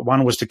aspects of it.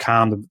 One was to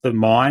calm the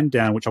mind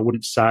down, which I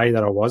wouldn't say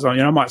that I was.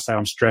 I might say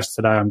I'm stressed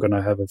today, I'm going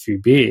to have a few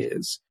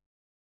beers.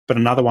 But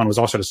another one was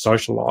also to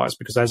socialize,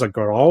 because as I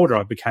got older,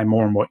 I became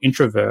more and more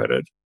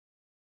introverted,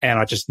 and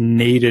I just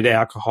needed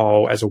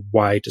alcohol as a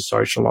way to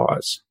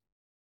socialize.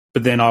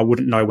 But then I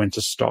wouldn't know when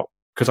to stop,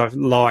 because I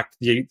liked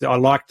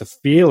the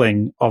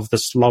feeling of the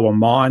slower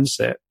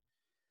mindset,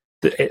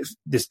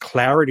 this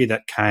clarity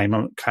that came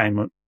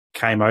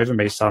over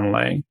me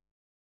suddenly.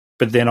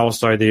 But then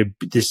also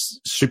this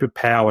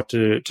superpower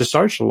to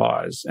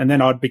socialize. And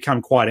then I'd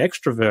become quite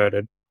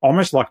extroverted,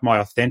 almost like my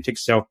authentic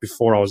self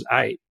before I was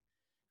 8.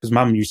 Because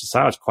Mum used to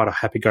say I was quite a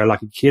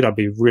happy-go-lucky kid. I'd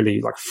be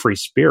really like free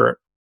spirit.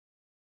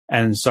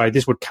 And so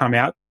this would come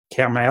out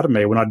of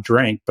me when I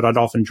drink, but I'd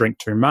often drink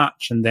too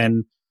much. And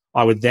then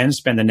I would then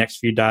spend the next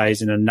few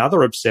days in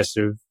another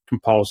obsessive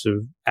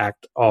compulsive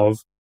act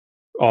of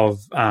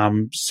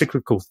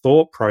cyclical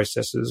thought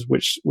processes,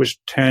 which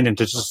turned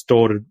into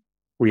distorted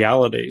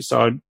reality.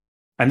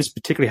 And this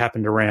particularly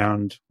happened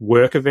around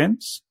work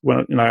events.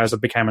 When, as I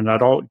became an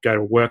adult, go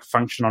to a work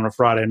function on a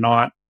Friday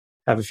night,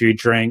 have a few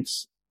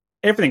drinks.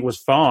 Everything was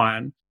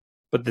fine.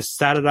 But the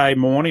Saturday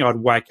morning, I'd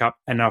wake up,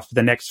 and for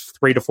the next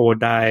 3 to 4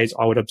 days,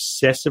 I would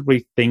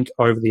obsessively think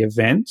over the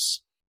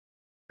events,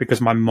 because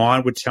my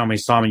mind would tell me,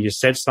 Simon, you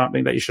said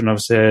something that you shouldn't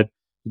have said.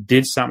 You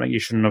did something you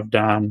shouldn't have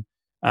done.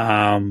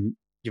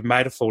 You've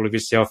made a fool of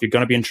yourself. You're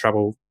going to be in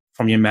trouble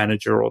from your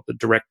manager or the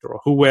director or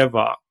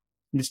whoever.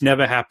 This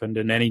never happened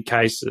in any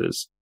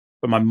cases,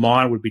 but my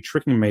mind would be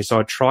tricking me. So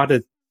I try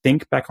to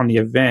think back on the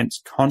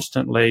events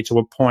constantly to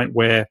a point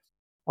where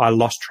I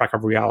lost track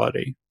of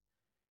reality.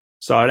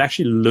 So I'd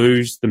actually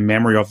lose the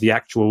memory of the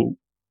actual,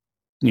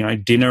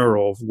 dinner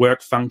or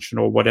work function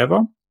or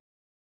whatever.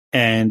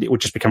 And it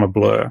would just become a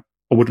blur.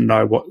 I wouldn't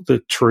know what the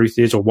truth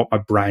is or what my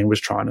brain was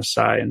trying to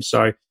say. And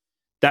so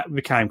that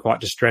became quite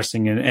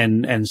distressing.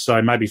 And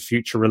so maybe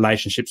future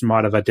relationships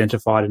might have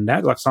identified in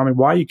that. Like, Simon,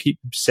 why you keep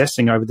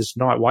obsessing over this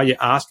night? Why are you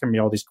asking me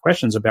all these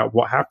questions about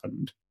what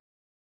happened?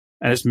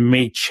 And it's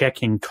me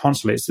checking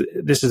constantly.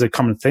 This is a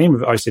common theme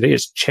of OCD.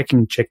 It's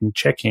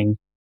checking,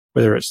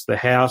 whether it's the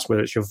house,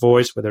 whether it's your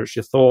voice, whether it's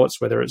your thoughts,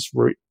 whether it's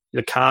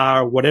the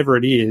car, whatever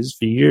it is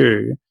for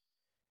you.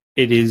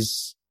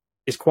 It's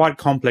quite a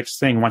complex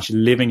thing once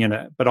you're living in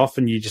it, but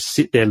often you just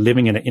sit there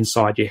living in it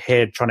inside your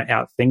head, trying to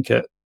outthink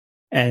it.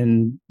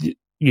 And,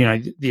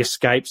 the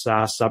escapes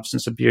are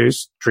substance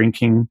abuse,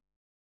 drinking.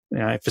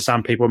 For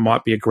some people, it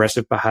might be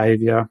aggressive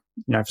behavior.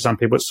 For some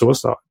people, it's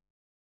suicide.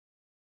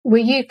 Were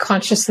you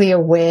consciously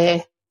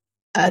aware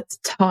at the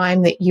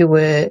time that you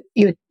were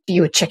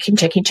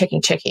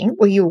checking?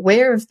 Were you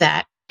aware of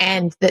that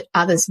and that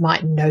others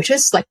might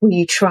notice? Like, were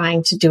you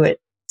trying to do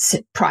it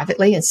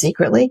privately and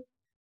secretly?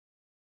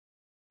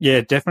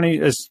 Yeah,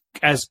 definitely.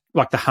 As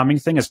like the humming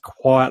thing, as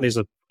quietly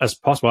as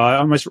possible.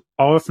 I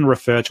often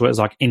refer to it as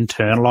like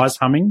internalized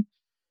humming.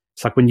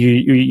 It's like when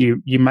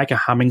you make a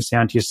humming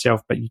sound to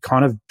yourself, but you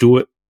kind of do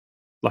it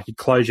like you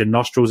close your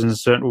nostrils in a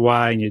certain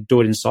way and you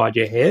do it inside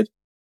your head.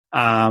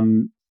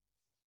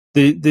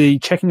 The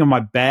checking of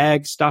my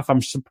bag stuff,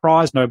 I'm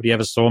surprised nobody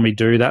ever saw me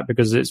do that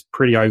because it's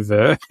pretty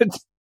overt.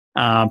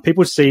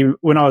 People see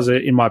when I was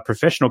in my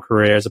professional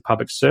career as a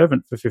public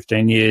servant for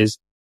 15 years,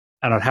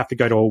 and I'd have to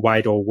go to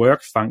a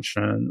work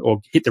function or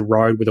hit the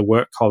road with a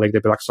work colleague.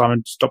 They'd be like,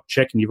 Simon, stop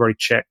checking. You've already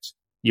checked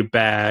your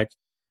bag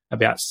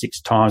about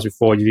 6 times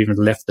before you've even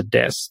left the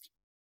desk.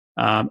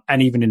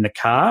 And even in the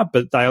car,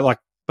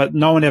 but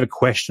no one ever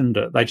questioned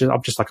it.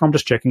 I'm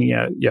just checking.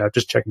 Yeah,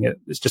 just checking it.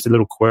 It's just a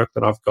little quirk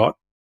that I've got.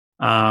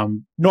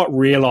 Not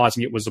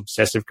realizing it was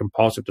obsessive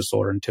compulsive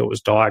disorder until it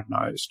was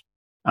diagnosed.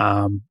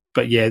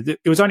 But yeah,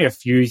 it was only a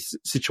few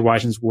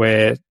situations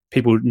where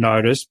people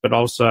noticed, but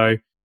also,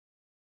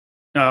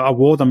 I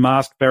wore the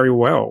mask very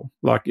well.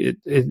 Like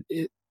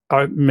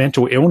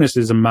mental illness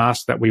is a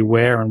mask that we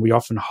wear and we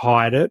often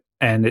hide it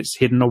and it's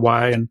hidden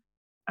away. And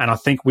I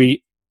think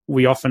we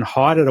often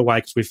hide it away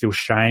because we feel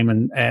shame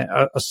and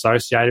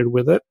associated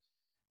with it.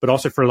 But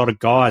also for a lot of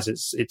guys,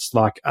 it's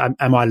like,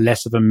 am I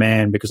less of a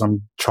man because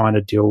I'm trying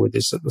to deal with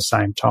this at the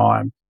same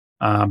time?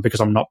 Because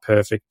I'm not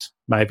perfect.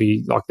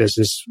 Maybe like there's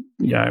this,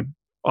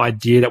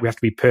 idea that we have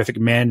to be perfect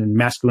men and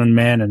masculine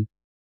men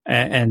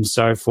and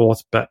so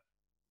forth. But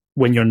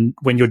when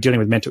you're dealing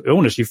with mental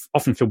illness, you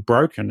often feel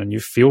broken and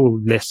you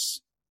feel less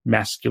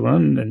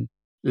masculine and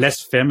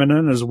less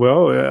feminine as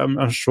well.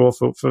 I'm sure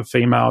for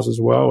females as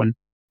well.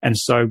 And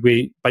so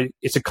but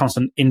it's a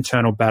constant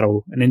internal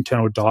battle, an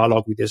internal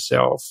dialogue with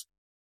yourself.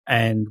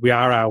 And we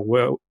are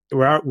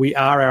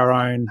our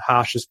own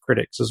harshest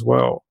critics as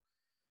well.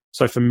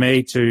 So for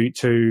me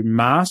to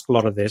mask a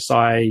lot of this,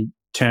 I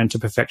turned to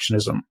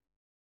perfectionism.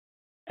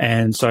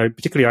 And so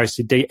particularly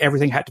OCD,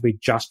 everything had to be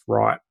just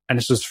right. And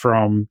this was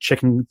from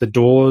checking the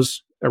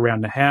doors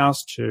around the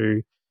house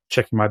to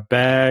checking my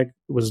bag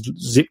was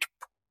zipped,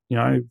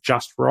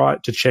 just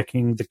right, to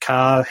checking the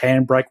car,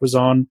 handbrake was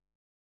on.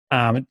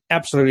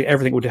 Absolutely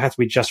everything would have to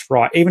be just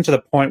right, even to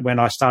the point when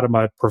I started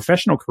my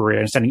professional career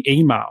and sending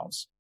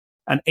emails.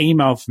 An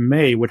email for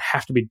me would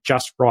have to be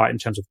just right in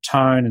terms of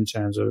tone, in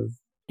terms of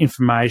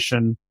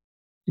information,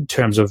 in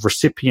terms of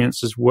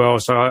recipients as well.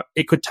 So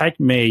it could take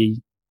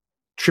me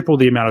triple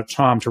the amount of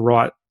time to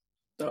write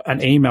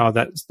an email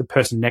that the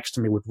person next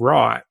to me would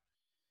write.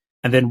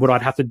 And then what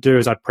I'd have to do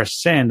is I'd press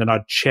send and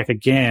I'd check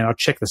again. I'd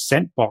check the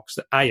sent box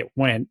that A, it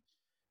went,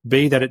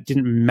 B, that it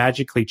didn't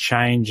magically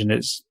change in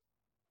its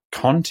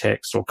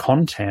context or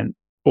content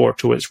or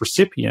to its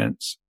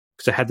recipients,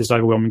 because I had this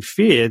overwhelming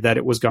fear that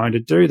it was going to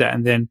do that.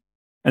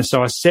 And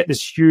so I set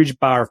this huge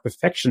bar of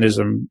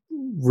perfectionism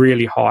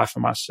really high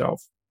for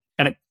myself.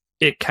 And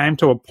it came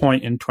to a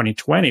point in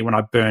 2020 when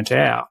I burnt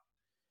out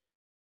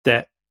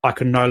that I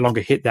could no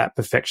longer hit that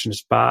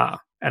perfectionist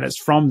bar. And it's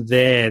from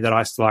there that I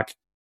was like,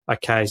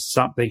 okay,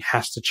 something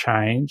has to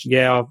change.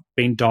 Yeah, I've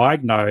been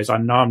diagnosed. I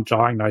know I'm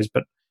diagnosed,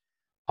 but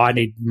I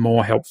need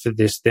more help for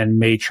this than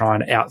me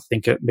trying to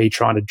outthink it, me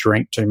trying to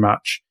drink too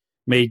much,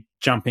 me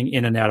jumping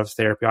in and out of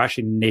therapy. I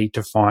actually need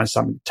to find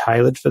something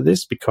tailored for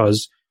this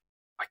because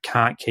I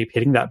can't keep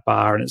hitting that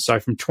bar. And so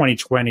from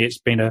 2020, it's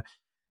been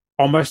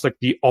almost like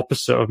the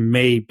opposite of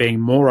me being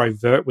more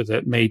overt with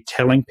it, me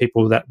telling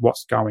people that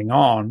what's going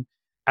on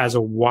as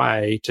a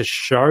way to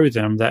show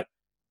them that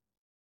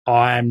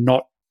I am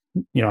not,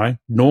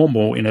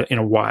 normal in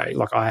a way.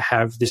 Like I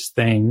have this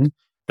thing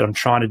that I'm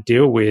trying to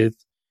deal with,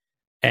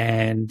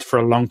 And for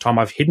a long time,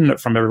 I've hidden it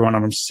from everyone,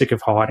 and I'm sick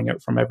of hiding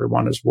it from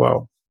everyone as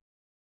well.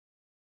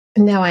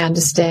 Now I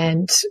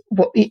understand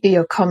what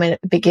your comment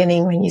at the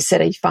beginning when you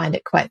said you find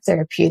it quite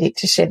therapeutic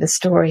to share the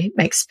story. It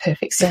makes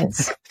perfect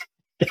sense.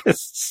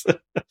 Yes.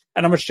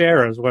 And I'm a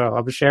sharer as well.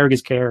 I'm a sharing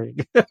is caring.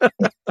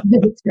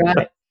 That's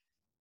right.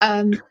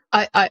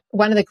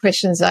 One of the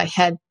questions I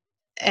had,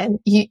 and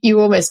you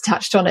almost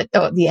touched on it,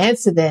 or the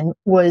answer then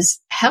was,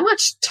 how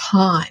much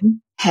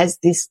time has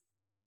this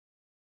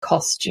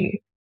cost you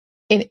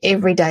in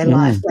everyday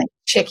life, like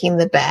checking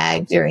the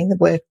bag during the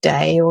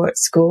workday or at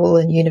school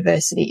and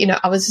university? You know,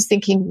 I was just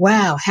thinking,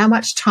 wow, how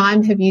much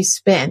time have you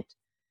spent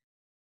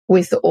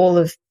with all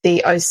of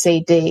the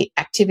OCD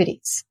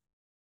activities?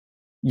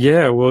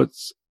 Yeah, well,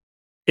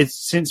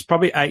 it's since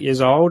probably 8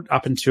 years old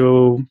up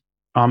until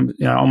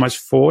almost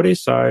 40,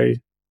 so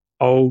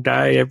all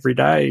day, every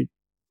day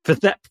for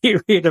that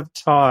period of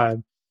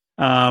time.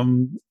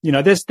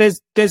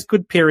 There's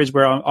good periods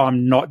where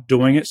I'm not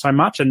doing it so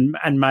much, and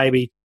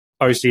maybe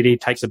OCD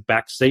takes a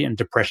backseat and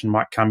depression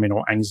might come in,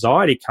 or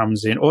anxiety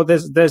comes in, or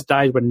there's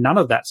days when none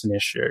of that's an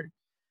issue.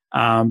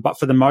 But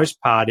for the most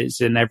part,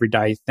 it's an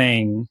everyday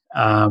thing.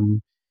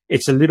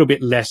 It's a little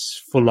bit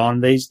less full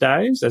on these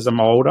days as I'm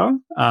older.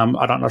 I'm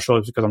not sure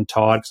if it's because I'm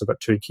tired because I've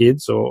got 2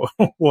 kids or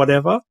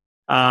whatever.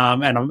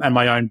 And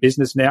my own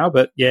business now.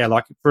 But yeah,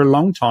 like for a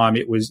long time,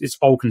 it's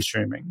all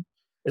consuming.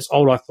 It's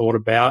all I thought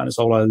about, and it's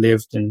all I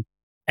lived,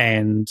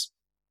 and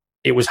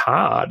it was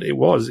hard. It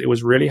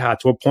was really hard,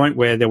 to a point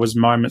where there was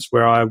moments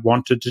where I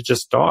wanted to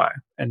just die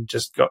and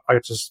I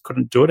just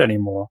couldn't do it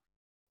anymore.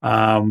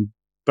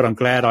 But I'm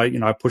glad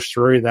I pushed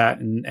through that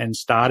and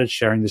started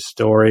sharing this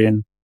story,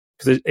 and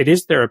because it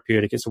is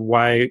therapeutic. It's a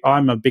way.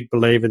 I'm a big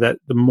believer that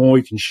the more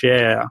you can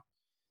share,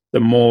 the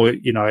more,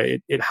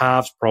 it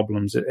halves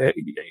problems. It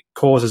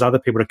causes other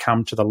people to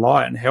come to the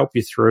light and help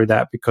you through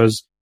that,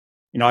 because,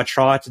 I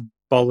tried to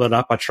bottle it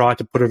up. I tried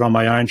to put it on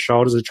my own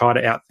shoulders. I tried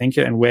to outthink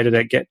it. And where did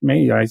it get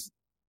me?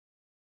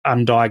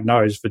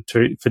 Undiagnosed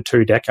for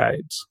two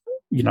decades,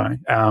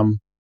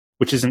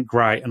 which isn't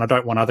great. And I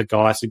don't want other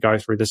guys to go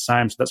through the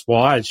same. So that's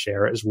why I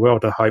share it as well,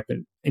 to hope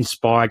and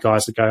inspire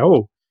guys to go,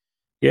 oh,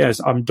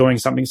 yes, I'm doing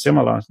something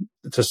similar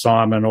to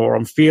Simon, or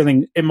I'm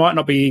feeling, it might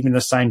not be even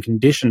the same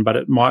condition, but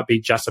it might be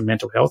just a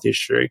mental health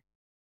issue.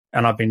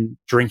 And I've been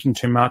drinking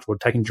too much or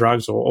taking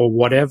drugs or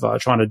whatever,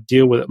 trying to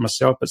deal with it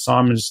myself. But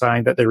Simon is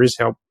saying that there is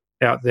help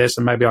out there,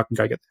 so maybe I can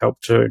go get the help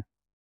too.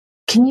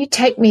 Can you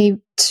take me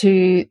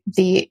to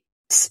the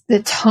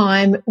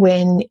time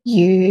when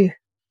you,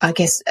 I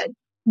guess,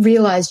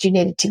 realized you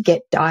needed to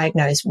get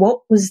diagnosed? What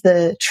was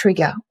the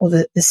trigger or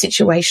the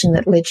situation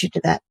that led you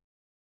to that?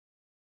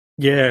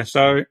 Yeah,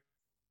 so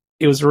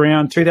it was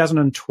around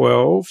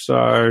 2012,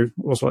 so it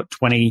was like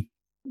 28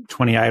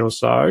 or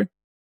so.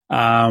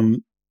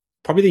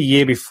 Probably the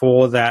year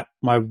before that,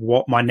 my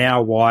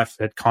now wife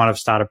had kind of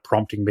started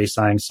prompting me,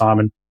 saying,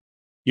 Simon,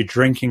 you're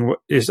drinking,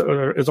 it's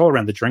all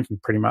around the drinking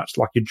pretty much.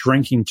 Like, you're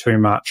drinking too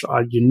much.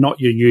 You're not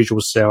your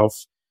usual self,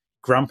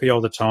 grumpy all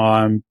the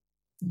time.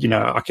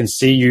 I can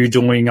see you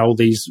doing all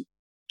these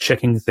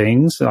checking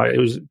things. It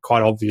was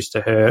quite obvious to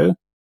her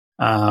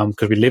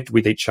because we lived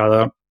with each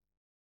other.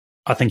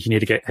 I think you need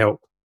to get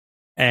help.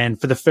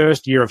 And for the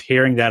first year of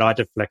hearing that, I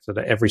deflected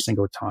it every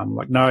single time. I'm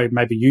like, no,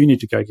 maybe you need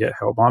to go get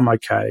help. I'm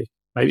okay.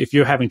 Maybe if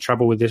you're having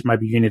trouble with this,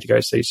 maybe you need to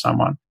go see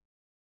someone.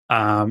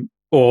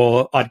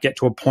 Or I'd get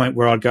to a point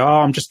where I'd go,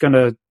 oh, I'm just going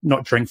to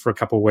not drink for a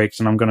couple of weeks,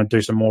 and I'm going to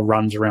do some more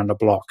runs around the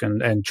block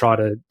and try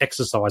to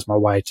exercise my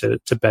way to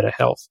better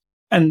health.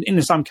 And in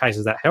some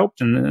cases that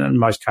helped, and in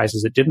most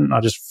cases it didn't.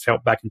 I just fell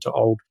back into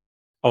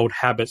old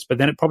habits. But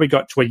then it probably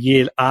got to a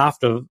year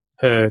after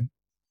her,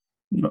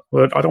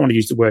 I don't want to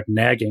use the word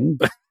nagging,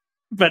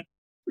 but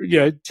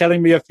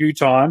telling me a few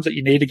times that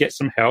you need to get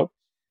some help,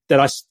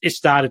 that it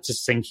started to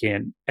sink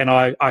in, and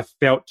I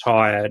felt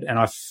tired, and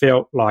I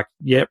felt like,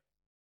 yep,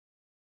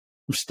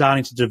 I'm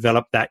starting to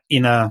develop that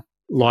inner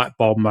light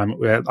bulb moment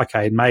where,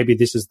 okay, maybe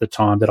this is the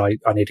time that I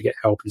need to get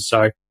help. And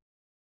so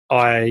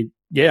I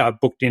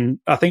booked in.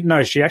 I think,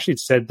 no, she actually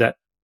said that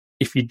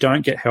if you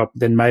don't get help,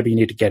 then maybe you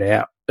need to get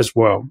out as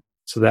well.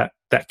 So that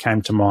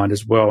came to mind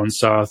as well. And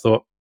so I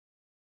thought,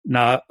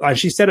 no,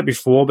 she said it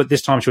before, but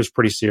this time she was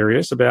pretty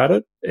serious about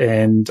it.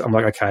 And I'm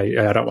like, okay,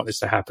 I don't want this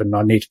to happen.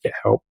 I need to get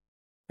help.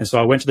 And so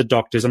I went to the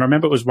doctors, and I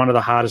remember it was one of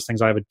the hardest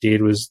things I ever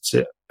did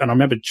and I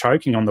remember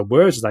choking on the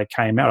words as they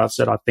came out. I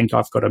said, I think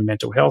I've got a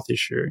mental health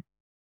issue.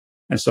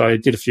 And so I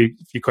did a few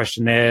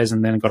questionnaires,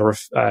 and then got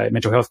a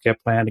mental health care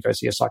plan to go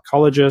see a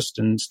psychologist,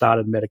 and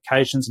started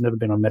medications. Never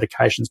been on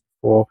medications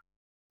before.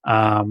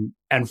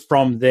 And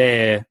from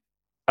there,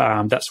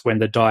 that's when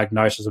the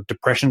diagnosis of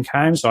depression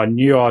came. So I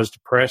knew I was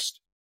depressed.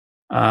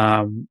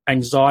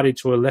 Anxiety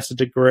to a lesser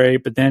degree,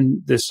 but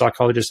then the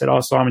psychologist said,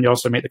 oh, Simon, you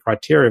also meet the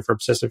criteria for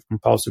obsessive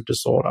compulsive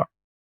disorder.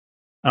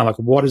 And I'm like,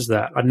 what is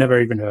that? I'd never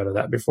even heard of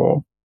that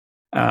before.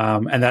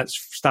 And that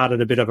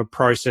started a bit of a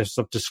process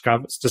of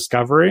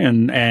discovery,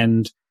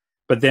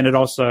 but then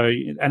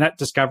that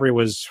discovery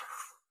was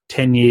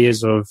 10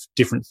 years of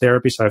different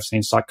therapy. So I've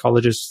seen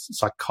psychologists,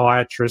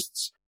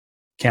 psychiatrists,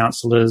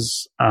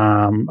 counsellors.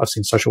 I've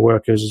seen social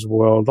workers as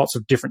well, lots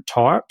of different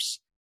types.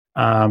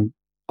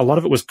 A lot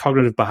of it was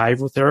cognitive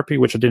behavioural therapy,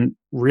 which I didn't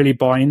really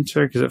buy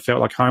into because it felt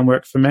like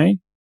homework for me.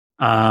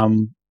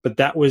 But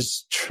that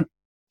was,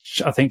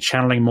 I think,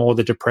 channeling more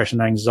the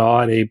depression,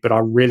 anxiety, but I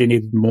really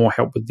needed more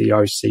help with the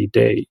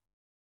OCD,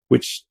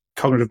 which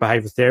cognitive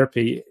behavioural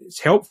therapy is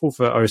helpful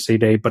for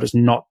OCD, but it's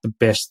not the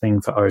best thing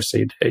for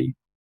OCD.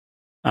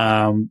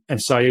 And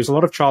so it was a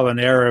lot of trial and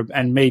error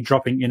and me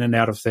dropping in and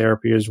out of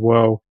therapy as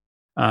well.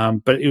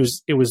 But it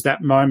was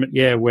that moment,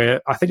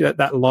 where I think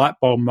that light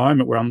bulb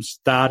moment where I'm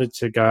started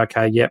to go,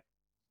 okay, yep,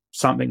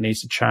 something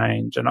needs to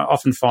change. And I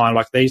often find,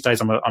 like, these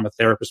days I'm a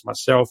therapist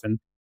myself, and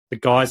the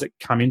guys that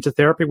come into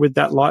therapy with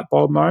that light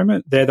bulb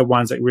moment, they're the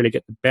ones that really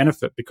get the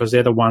benefit because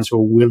they're the ones who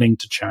are willing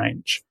to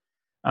change.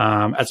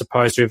 As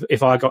opposed to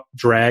if I got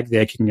dragged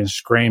there kicking and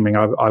screaming,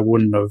 I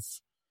wouldn't have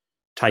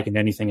taken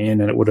anything in,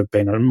 and it would have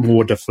been a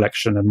more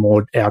deflection and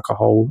more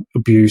alcohol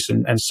abuse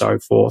and so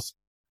forth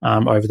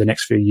over the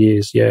next few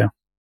years. Yeah.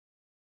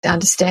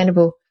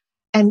 Understandable.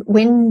 And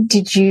when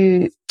did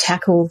you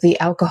tackle the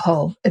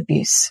alcohol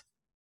abuse?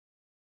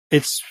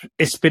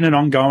 It's been an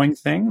ongoing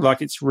thing.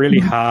 Like, it's really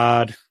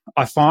hard.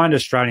 I find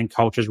Australian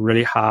culture is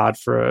really hard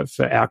for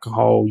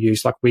alcohol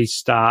use. Like,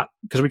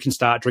 because we can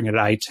start drinking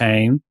at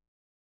 18.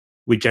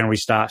 We generally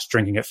start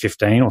drinking at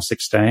 15 or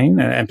 16.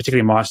 And particularly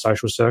in my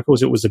social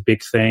circles, it was a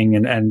big thing.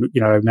 And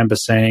I remember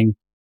seeing,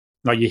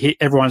 like,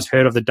 everyone's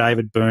heard of the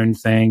David Boone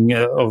thing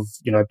of,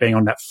 being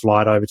on that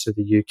flight over to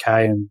the UK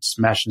and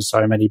smashing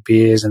so many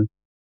beers. And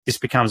this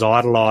becomes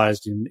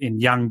idolized in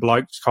young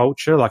blokes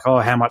culture. Like, oh,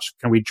 how much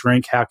can we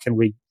drink? How can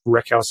we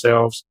wreck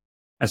ourselves?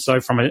 And so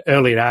from an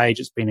early age,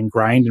 it's been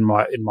ingrained in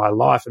my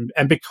life.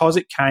 And because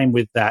it came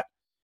with that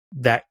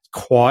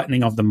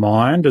quietening of the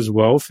mind as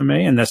well for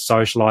me, and the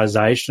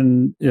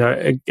socialization,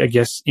 I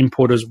guess,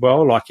 input as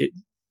well. Like,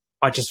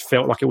 I just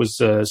felt like it was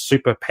a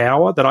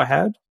superpower that I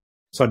had.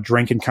 So I'd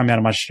drink and come out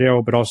of my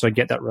shell, but also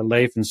get that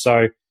relief. And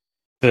so,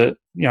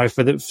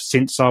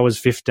 since I was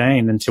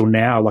 15 until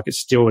now, like, it's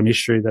still an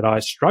issue that I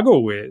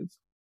struggle with.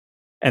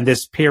 And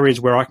there's periods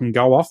where I can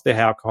go off the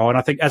alcohol. And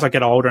I think as I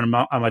get older and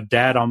I'm a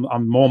dad,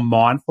 I'm more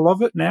mindful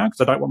of it now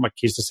because I don't want my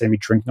kids to see me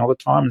drinking all the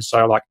time. And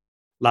so, like,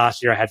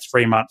 last year I had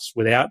 3 months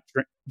without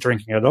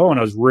drinking at all, and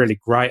it was really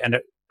great. And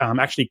it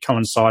actually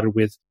coincided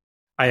with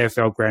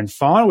AFL Grand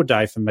Final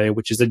day for me,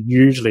 which is that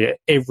usually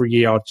every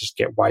year I'll just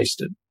get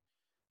wasted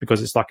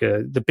because it's like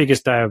the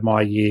biggest day of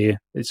my year.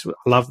 I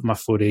love my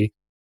footy.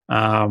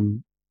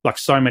 Like,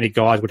 so many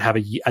guys would have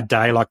a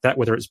day like that,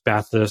 whether it's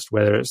Bathurst,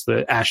 whether it's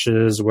the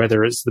Ashes,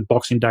 whether it's the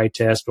Boxing Day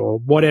test or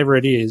whatever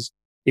it is,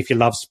 if you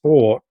love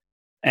sport.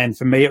 And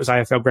for me, it was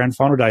AFL Grand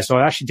Final day. So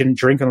I actually didn't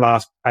drink on the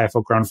last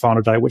AFL Grand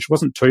Final day, which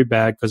wasn't too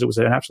bad because it was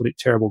an absolutely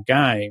terrible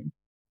game.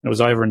 It was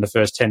over in the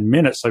first 10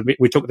 minutes. So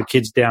we took the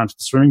kids down to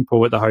the swimming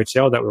pool at the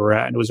hotel that we were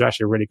at, and it was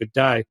actually a really good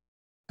day.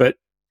 But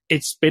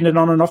it's been an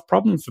on and off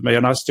problem for me,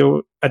 and I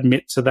still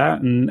admit to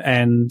that.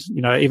 And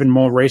even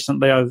more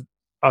recently,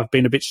 I've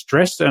been a bit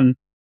stressed,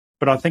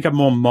 but I think I'm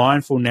more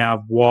mindful now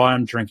of why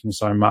I'm drinking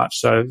so much.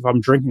 So if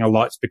I'm drinking a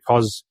lot, it's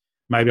because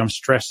maybe I'm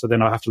stressed. So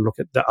then I have to look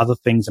at the other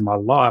things in my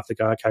life to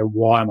go, okay,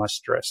 why am I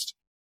stressed?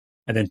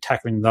 And then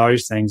tackling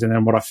those things. And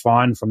then what I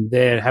find from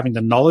there, having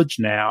the knowledge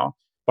now,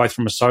 both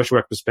from a social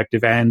work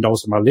perspective and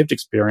also my lived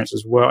experience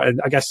as well.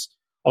 And I guess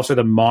also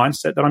the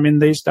mindset that I'm in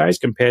these days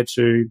compared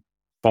to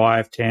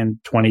 5, 10,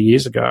 20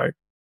 years ago,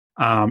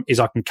 is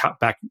I can cut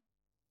back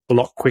a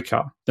lot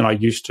quicker than I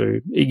used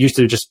to. It used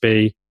to just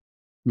be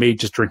me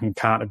just drinking a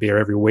carton of beer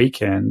every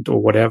weekend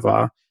or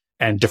whatever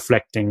and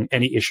deflecting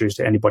any issues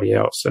to anybody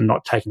else and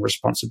not taking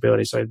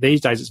responsibility. So these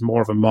days it's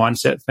more of a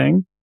mindset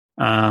thing,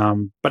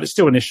 but it's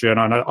still an issue. And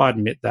I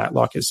admit that,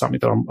 like, it's something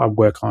that I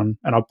work on,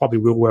 and I probably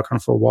will work on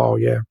for a while,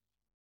 yeah.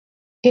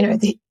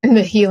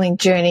 The healing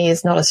journey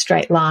is not a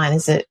straight line,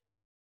 is it?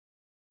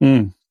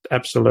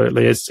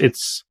 Absolutely.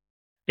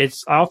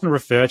 It's I often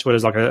refer to it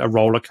as like a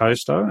roller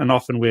coaster, and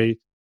often we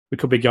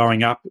could be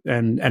going up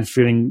and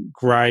feeling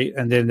great,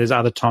 and then there's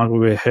other times where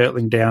we're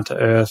hurtling down to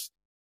earth,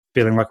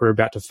 feeling like we're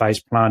about to face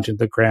plant into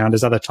the ground.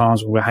 There's other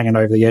times when we're hanging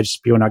over the edge,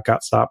 spewing our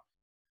guts up,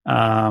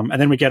 and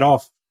then we get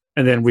off,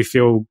 and then we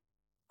feel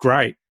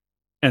great,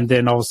 and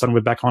then all of a sudden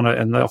we're back on it,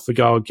 and off we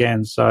go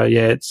again. So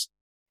yeah,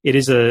 it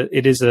is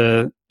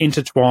a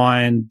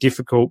intertwined,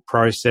 difficult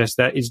process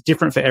that is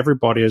different for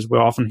everybody as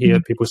well. I often hear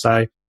people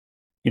say,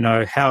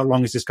 how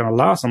long is this going to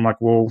last? I'm like,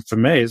 well, for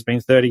me, it's been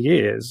 30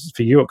 years.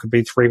 For you, it could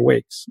be 3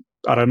 weeks.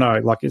 I don't know.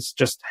 Like, it's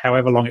just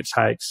however long it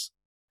takes.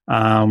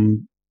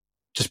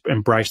 Just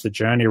embrace the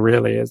journey,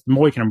 really. The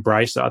more you can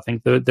embrace it, I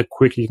think the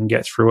quicker you can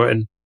get through it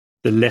and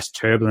the less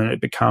turbulent it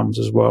becomes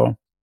as well.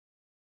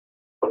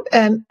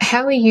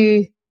 How are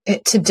you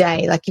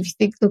today? Like, if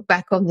you look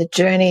back on the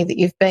journey that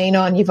you've been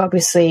on, you've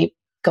obviously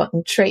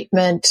gotten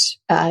treatment,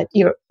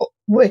 you're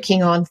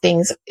working on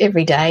things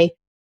every day.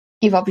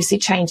 You've obviously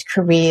changed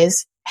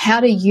careers.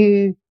 How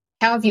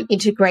have you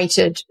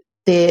integrated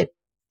the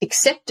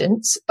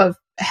acceptance of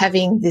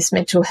having this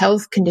mental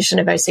health condition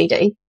of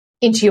OCD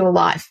into your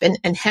life,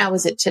 and how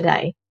is it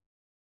today?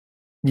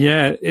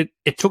 Yeah,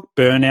 it took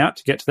burnout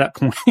to get to that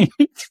point.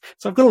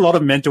 So I've got a lot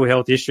of mental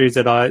health issues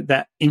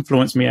that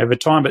influenced me over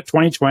time. But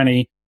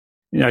 2020,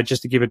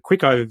 just to give a quick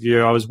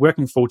overview, I was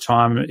working full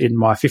time in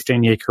my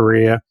 15-year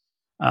career.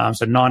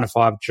 So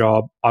 9-to-5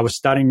 job. I was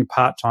studying a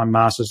part-time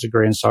master's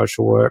degree in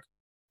social work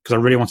because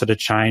I really wanted to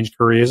change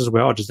careers as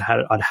well.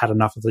 I'd had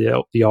enough of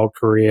the old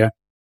career.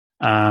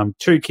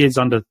 2 kids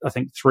under, I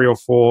think, 3 or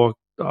 4.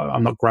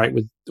 I'm not great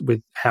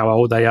with how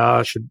old they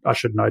are. I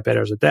should know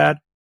better as a dad.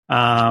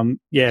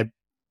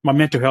 My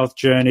mental health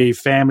journey,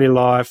 family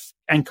life,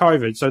 and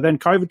COVID. So then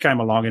COVID came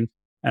along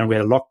and we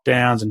had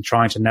lockdowns and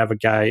trying to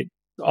navigate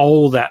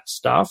all that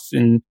stuff.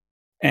 And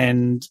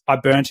I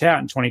burnt out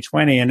in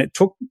 2020, and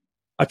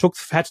I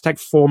had to take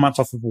 4 months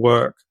off of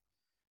work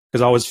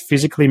because I was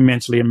physically,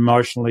 mentally,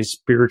 emotionally,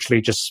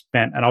 spiritually just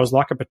spent. And I was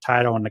like a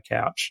potato on the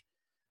couch.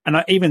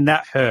 And even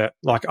that hurt.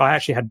 Like, I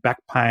actually had back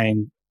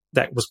pain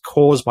that was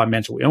caused by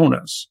mental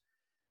illness.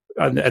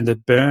 And the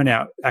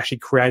burnout actually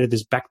created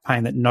this back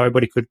pain that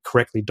nobody could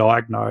correctly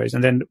diagnose.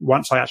 And then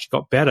once I actually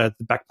got better,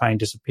 the back pain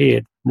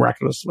disappeared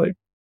miraculously.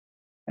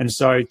 And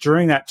so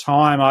during that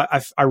time,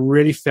 I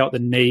really felt the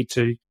need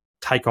to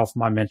take off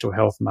my mental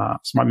health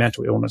mask, my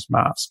mental illness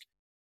mask.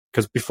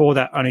 Because before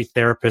that, only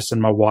therapists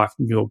and my wife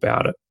knew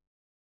about it.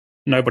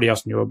 Nobody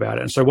else knew about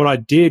it. And so what I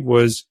did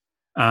was,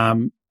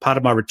 part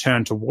of my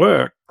return to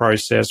work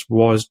process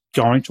was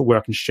going to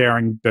work and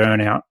sharing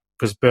burnout,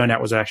 because burnout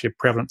was actually a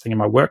prevalent thing in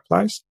my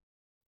workplace,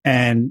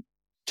 and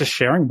just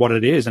sharing what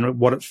it is and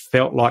what it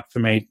felt like for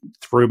me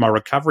through my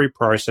recovery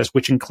process,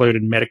 which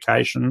included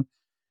medication.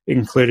 It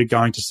included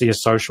going to see a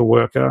social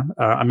worker,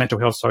 a mental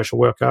health social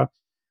worker,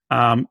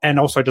 and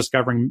also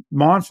discovering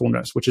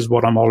mindfulness, which is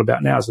what I'm all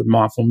about now as a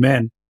mindful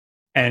man.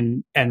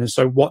 And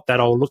so what that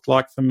all looked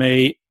like for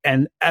me.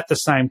 And at the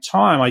same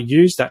time, I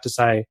used that to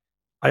say,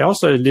 I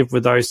also live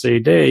with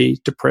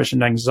OCD,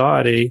 depression,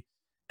 anxiety,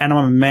 and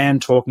I'm a man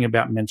talking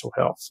about mental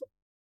health.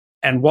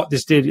 And what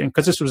this did,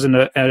 because this was in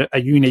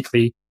a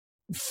uniquely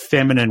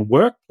feminine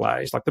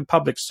workplace, like the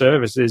public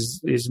service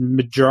is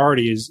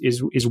majority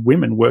is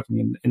women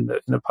working in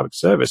the public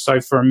service.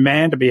 So for a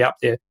man to be up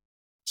there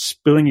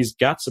spilling his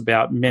guts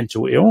about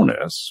mental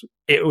illness,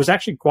 it was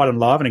actually quite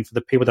enlivening for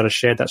the people that I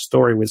shared that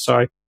story with.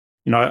 So,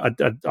 I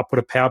put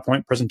a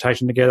PowerPoint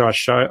presentation together.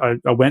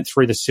 I went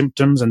through the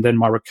symptoms and then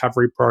my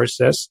recovery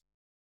process.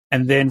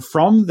 And then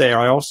from there,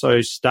 I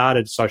also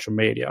started social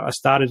media. I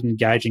started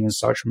engaging in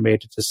social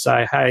media to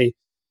say, hey,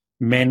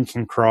 men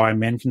can cry,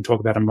 men can talk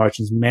about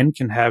emotions, men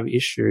can have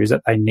issues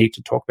that they need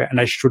to talk about, and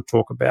they should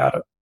talk about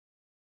it.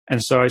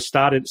 And so I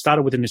started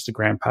with an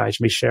Instagram page,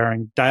 me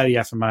sharing daily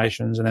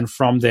affirmations. And then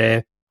from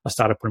there, I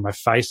started putting my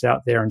face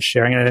out there and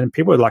sharing it. And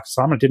people were like,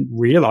 Simon, I didn't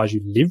realize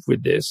you live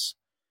with this.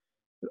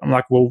 I'm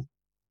like, well,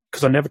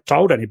 because I never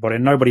told anybody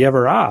and nobody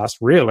ever asked,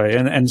 really.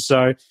 And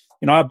so,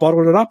 I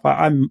bottled it up.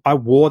 I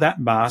wore that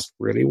mask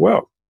really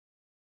well.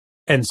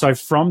 And so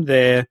from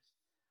there,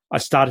 I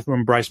started to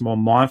embrace more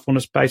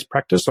mindfulness-based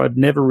practice. So I'd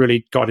never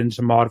really got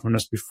into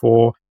mindfulness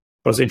before,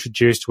 but I was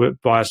introduced to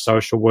it by a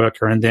social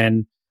worker. And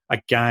then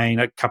again,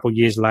 a couple of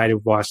years later,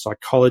 by a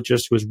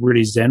psychologist who was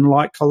really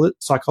Zen-like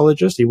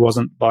psychologist. He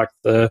wasn't like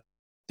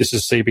this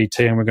is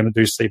CBT and we're going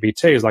to do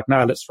CBT. He was like,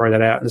 no, let's throw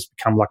that out and just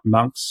become like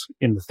monks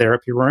in the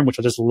therapy room, which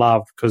I just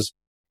loved because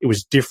it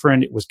was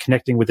different. It was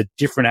connecting with a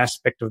different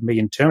aspect of me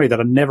internally that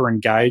I never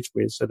engaged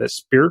with. So that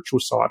spiritual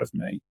side of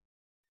me.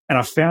 And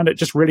I found it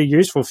just really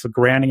useful for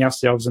grounding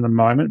ourselves in the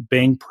moment,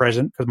 being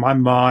present, because my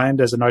mind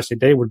as an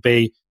OCD would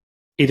be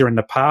either in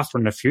the past or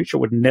in the future,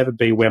 would never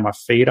be where my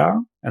feet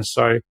are. And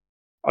so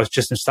I was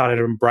just started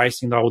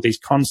embracing all these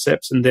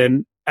concepts. And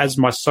then as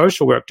my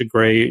social work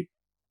degree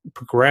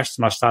progressed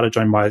and I started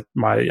doing my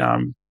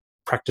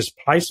practice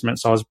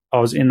placements, I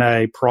was in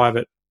a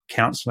private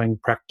counselling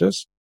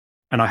practice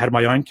and I had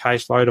my own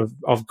caseload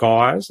of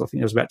guys. I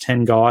think there was about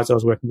 10 guys I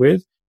was working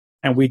with.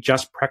 And we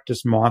just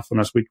practiced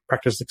mindfulness. We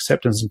practiced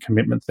acceptance and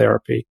commitment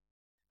therapy.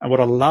 And what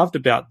I loved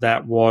about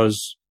that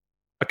was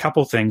a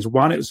couple of things.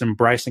 One, it was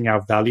embracing our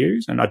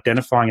values and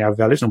identifying our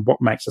values and what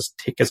makes us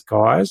tick as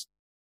guys.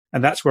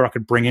 And that's where I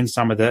could bring in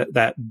some of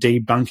that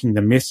debunking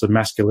the myths of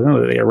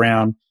masculinity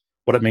around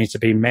what it means to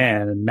be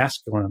man and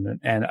masculine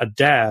and a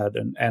dad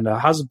and a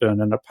husband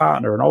and a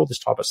partner and all this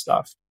type of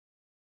stuff.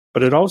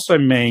 But it also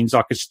means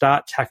I could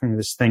start tackling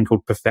this thing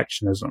called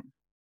perfectionism.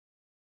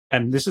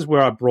 And this is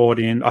where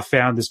I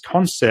found this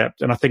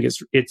concept, and I think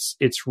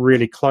it's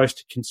really close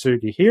to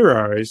Kintsugi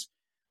Heroes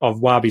of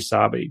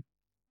wabi-sabi.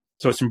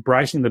 So it's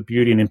embracing the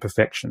beauty and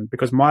imperfection,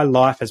 because my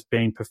life has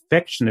been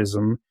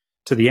perfectionism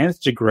to the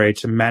nth degree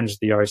to manage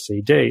the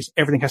OCDs.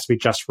 Everything has to be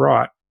just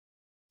right.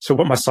 So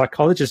what my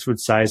psychologist would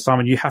say is,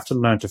 Simon, you have to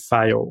learn to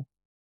fail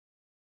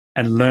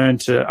and learn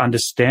to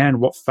understand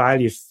what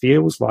failure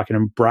feels like and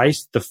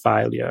embrace the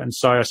failure. And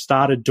so I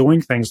started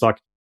doing things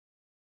like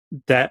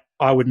that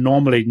I would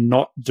normally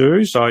not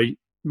do. So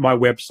my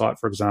website,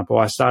 for example,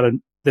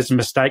 there's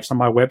mistakes on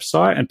my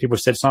website and people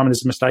said, Simon,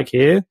 there's a mistake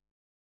here.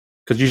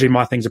 Because usually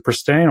my things are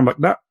pristine. I'm like,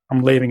 no,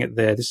 I'm leaving it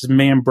there. This is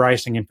me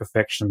embracing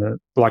imperfection.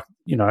 Like,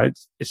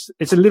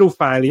 it's a little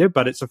failure,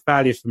 but it's a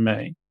failure for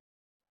me.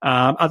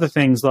 Other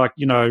things like,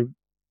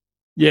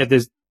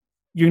 there's,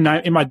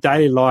 in my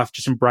daily life,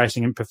 just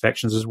embracing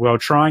imperfections as well,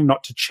 trying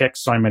not to check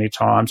so many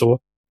times or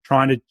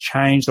trying to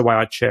change the way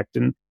I checked.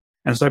 And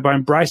so by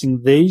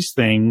embracing these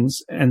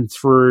things and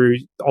through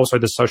also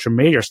the social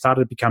media, I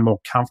started to become more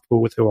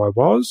comfortable with who I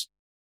was.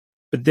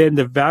 But then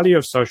the value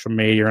of social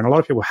media, and a lot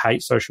of people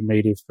hate social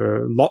media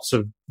for lots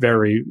of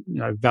very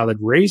valid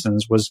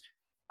reasons, was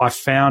I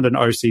found an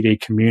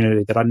OCD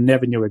community that I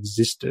never knew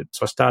existed.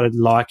 So I started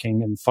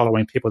liking and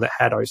following people that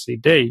had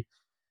OCD.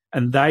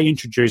 And they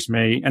introduced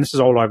me, and this is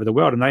all over the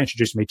world, and they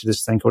introduced me to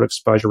this thing called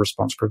exposure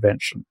response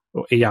prevention,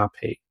 or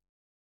ERP,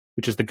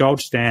 which is the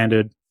gold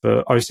standard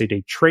for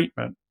OCD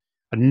treatment.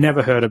 I'd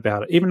never heard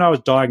about it. Even though I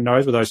was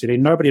diagnosed with OCD,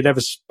 nobody had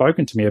ever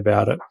spoken to me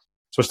about it.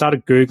 So I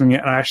started Googling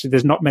it, and actually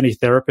there's not many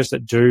therapists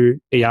that do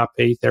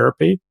ERP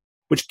therapy,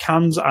 which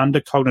comes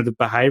under cognitive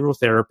behavioral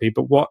therapy.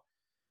 But what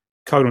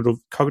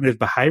cognitive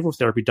behavioral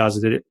therapy does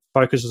is it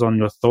focuses on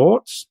your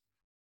thoughts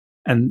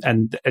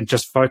and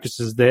just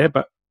focuses there.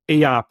 But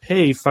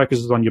ERP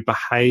focuses on your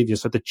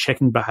behaviors, so the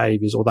checking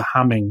behaviors or the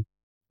humming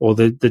or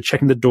the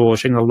checking the door,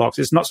 checking the locks.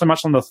 It's not so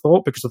much on the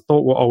thought, because the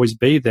thought will always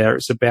be there.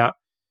 It's about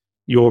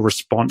your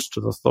response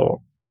to the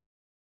thought.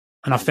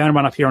 And I found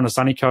one up here on the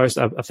sunny coast,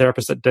 a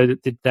therapist that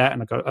did that,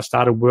 and I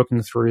started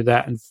working through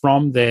that. And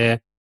from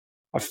there,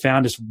 I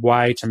found this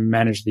way to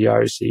manage the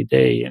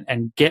OCD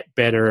and get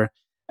better.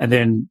 And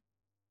then,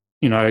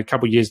 a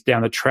couple of years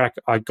down the track,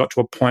 I got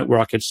to a point where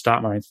I could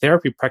start my own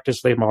therapy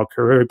practice, leave my old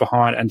career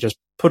behind, and just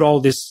put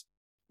all this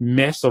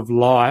mess of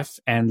life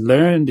and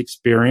learned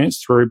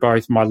experience through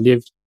both my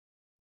lived,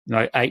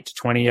 8 to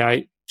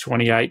 28,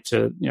 28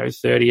 to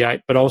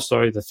 38, but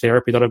also the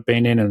therapy that I've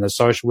been in and the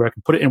social work,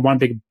 and put it in one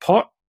big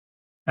pot.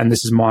 And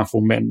this is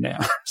Mindful Men now.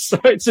 So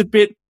it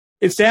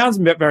sounds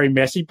very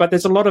messy, but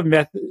there's a lot of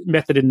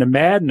method in the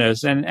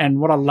madness. And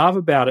what I love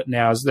about it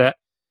now is that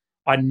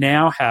I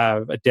now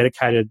have a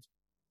dedicated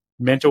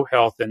mental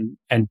health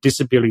and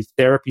disability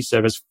therapy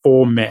service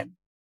for men,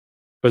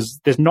 because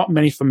there's not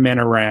many for men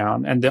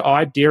around. And the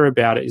idea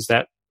about it is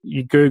that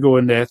you Google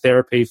in there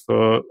therapy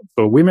for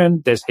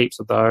women, there's heaps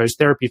of those.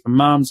 Therapy for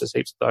mums, there's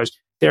heaps of those.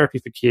 Therapy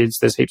for kids,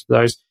 there's heaps of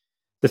those.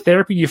 The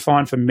therapy you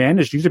find for men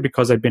is usually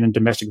because they've been in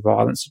domestic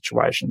violence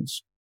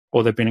situations,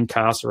 or they've been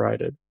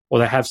incarcerated, or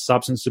they have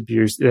substance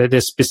abuse. They're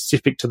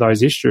specific to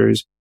those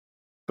issues.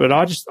 But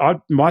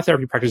my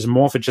therapy practice is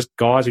more for just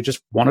guys who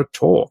just want to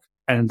talk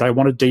and they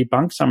want to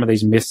debunk some of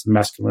these myths of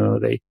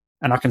masculinity.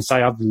 And I can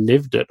say I've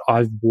lived it.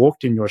 I've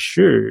walked in your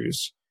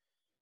shoes.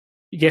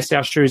 Yes,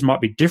 our shoes might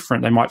be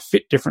different. They might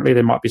fit differently.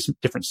 There might be some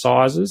different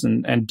sizes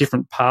and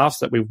different paths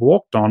that we've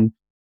walked on.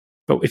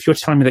 But if you're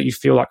telling me that you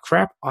feel like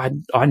crap,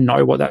 I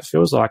know what that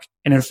feels like.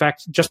 And in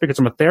fact, just because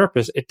I'm a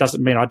therapist, it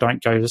doesn't mean I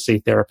don't go to see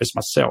therapists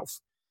myself,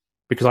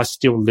 because I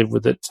still live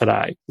with it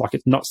today. Like,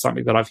 it's not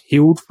something that I've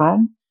healed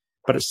from,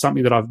 but it's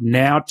something that I've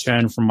now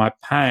turned from my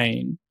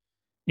pain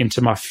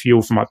into my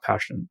fuel for my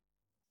passion.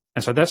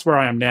 And so that's where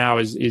I am now,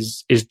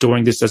 is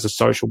doing this as a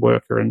social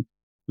worker and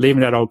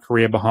leaving that old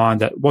career behind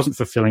that wasn't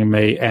fulfilling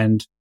me,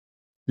 and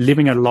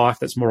living a life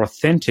that's more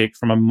authentic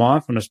from a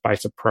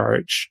mindfulness-based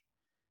approach.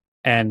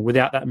 And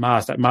without that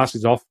mask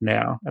is off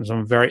now. And so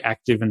I'm very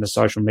active in the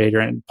social media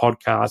and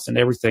podcasts and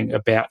everything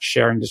about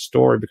sharing the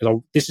story,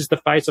 because this is the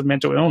face of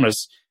mental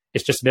illness.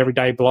 It's just an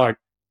everyday bloke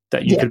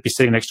that you could be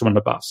sitting next to on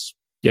the bus.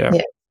 Yeah.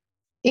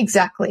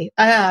 Exactly.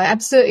 I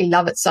absolutely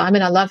love it,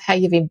 Simon. I love how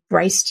you've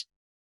embraced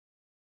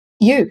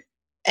you,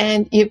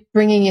 and you're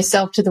bringing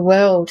yourself to the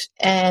world,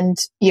 and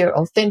you're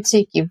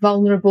authentic, you're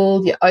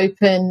vulnerable, you're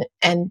open,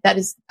 and that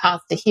is the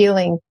path to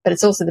healing, but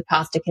it's also the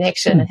path to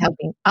connection and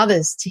helping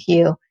others to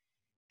heal.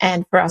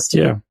 And for us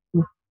to,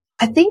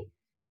 I think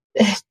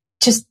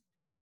just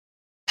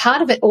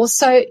part of it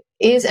also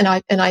is, and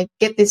I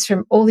get this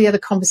from all the other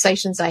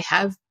conversations I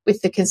have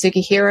with the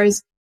Kintsugi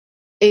heroes,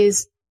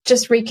 is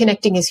just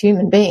reconnecting as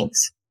human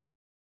beings.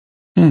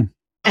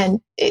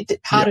 And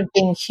part of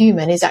being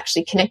human is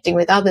actually connecting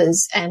with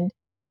others and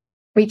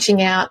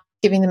reaching out,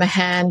 giving them a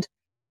hand,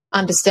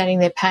 understanding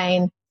their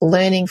pain,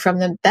 learning from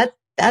them.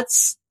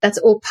 That's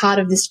all part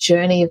of this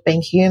journey of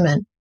being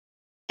human.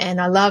 And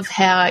I love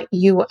how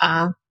you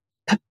are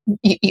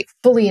you're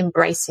fully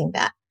embracing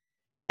that.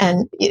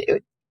 And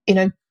you're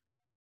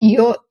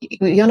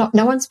not.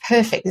 No one's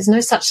perfect. There's no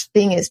such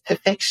thing as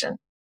perfection.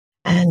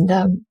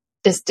 And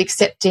just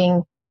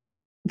accepting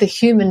the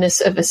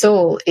humanness of us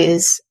all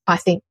is, I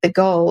think, the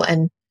goal.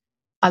 And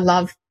I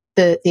love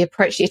the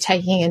approach you're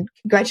taking, and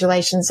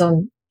congratulations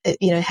on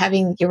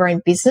having your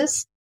own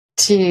business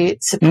to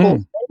support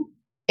them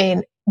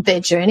in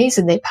their journeys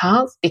and their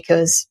paths,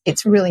 because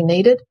it's really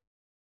needed.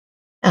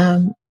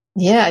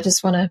 I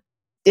just want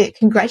to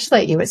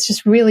congratulate you. It's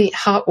just really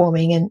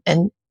heartwarming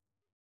and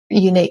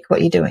unique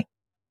what you're doing.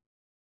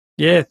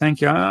 Yeah,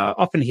 thank you. I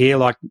often hear,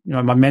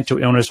 my mental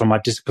illness or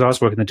because I was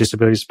working in the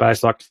disability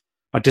space, like,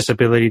 my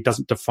disability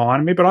doesn't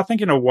define me. But I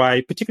think in a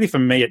way, particularly for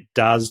me, it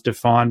does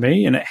define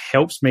me, and it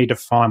helps me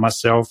define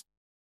myself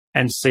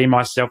and see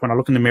myself when I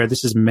look in the mirror.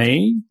 This is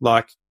me,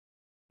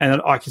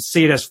 and I can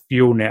see it as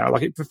fuel now.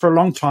 For a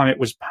long time, it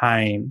was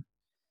pain.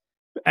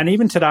 And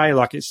even today,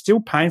 like, it's still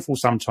painful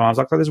sometimes.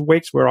 Like, there's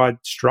weeks where I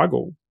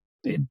struggle.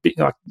 I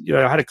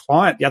had a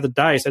client the other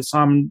day said,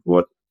 Simon,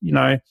 what,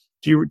 do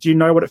you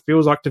know what it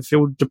feels like to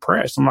feel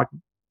depressed? I'm like,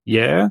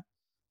 yeah.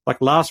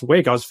 Like last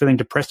week I was feeling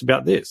depressed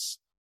about this.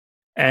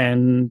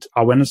 And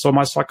I went and saw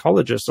my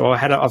psychologist, or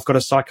I've got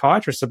a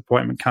psychiatrist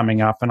appointment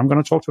coming up, and I'm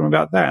going to talk to him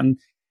about that. And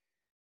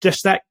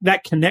just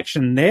that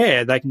connection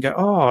there, they can go,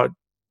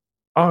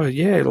 oh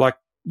yeah, like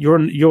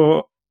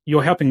you're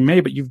helping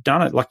me, but you've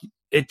done it. Like,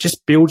 it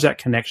just builds that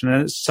connection.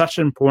 And it's such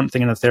an important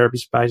thing in the therapy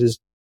space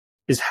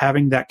is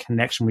having that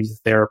connection with the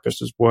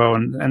therapist as well.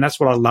 And that's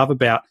what I love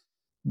about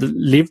the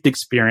lived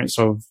experience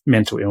of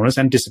mental illness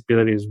and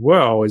disability as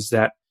well, is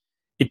that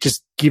it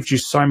just gives you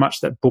so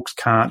much that books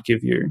can't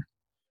give you.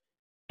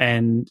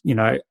 And,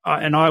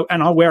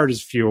 I wear it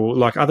as fuel.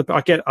 Like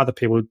I get other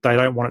people, they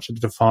don't want it to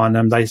define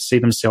them. They see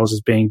themselves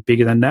as being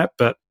bigger than that.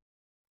 But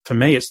for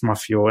me, it's my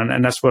fuel.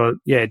 And that's what,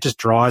 it just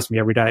drives me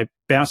every day. It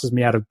bounces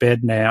me out of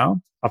bed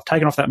now. I've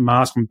taken off that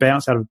mask and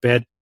bounced out of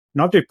bed.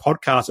 And I do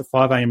podcasts at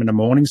 5 a.m. in the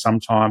morning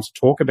sometimes to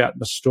talk about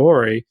the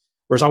story,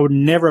 whereas I would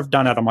never have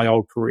done that in my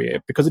old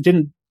career because it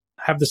didn't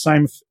have the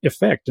same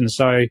effect. And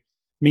so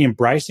me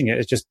embracing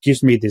it just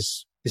gives me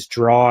this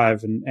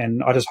drive.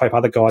 And I just hope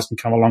other guys can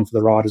come along for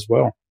the ride as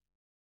well.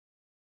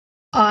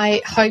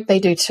 I hope they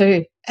do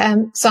too.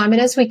 Simon,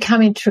 as we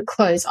come into a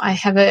close,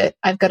 I've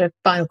got a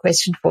final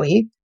question for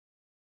you.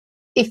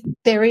 If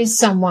there is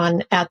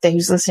someone out there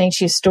who's listening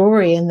to your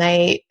story and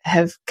they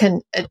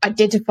can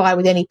identify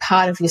with any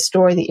part of your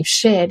story that you've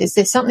shared, is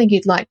there something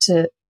you'd like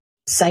to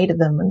say to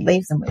them and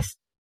leave them with?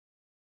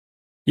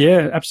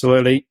 Yeah,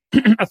 absolutely.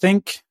 I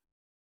think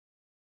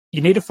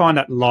you need to find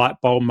that light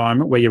bulb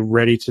moment where you're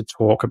ready to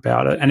talk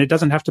about it. And it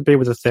doesn't have to be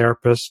with a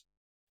therapist.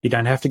 You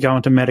don't have to go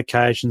into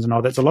medications and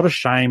all that. There's a lot of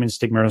shame and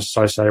stigma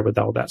associated with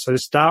all that. So to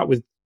start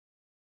with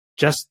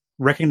just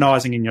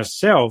recognizing in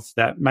yourself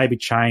that maybe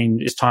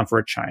it's time for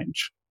a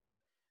change.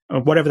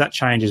 Whatever that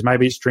change is,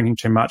 maybe it's drinking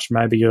too much,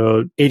 maybe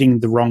you're eating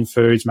the wrong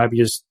foods, maybe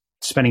you're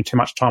spending too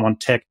much time on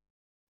tech,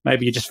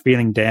 maybe you're just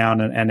feeling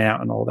down and out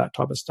and all that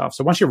type of stuff.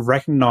 So once you've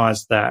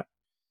recognized that,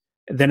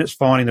 then it's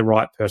finding the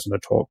right person to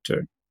talk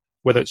to,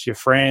 whether it's your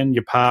friend,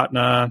 your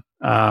partner,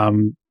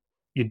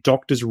 your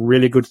doctor's a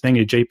really good thing,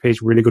 your GP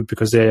is really good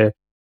because they're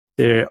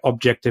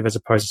objective as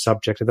opposed to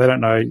subjective. They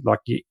don't know like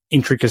the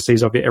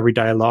intricacies of your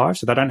everyday life,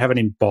 so they don't have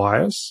any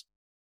bias.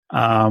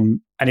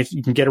 And if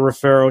you can get a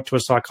referral to a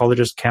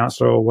psychologist,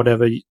 counselor, or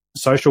whatever,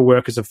 social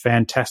workers are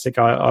fantastic.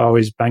 I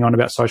always bang on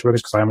about social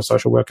workers because I am a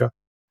social worker.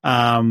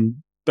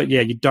 But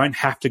yeah, you don't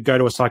have to go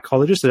to a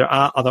psychologist. There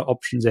are other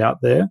options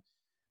out there.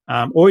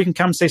 Or you can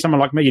come see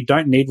someone like me. You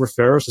don't need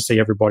referrals to see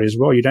everybody as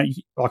well.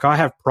 I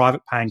have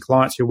private paying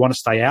clients who want to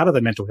stay out of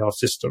the mental health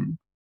system.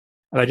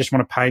 They just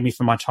want to pay me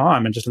for my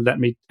time and just let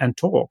me and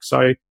talk.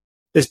 So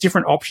there's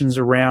different options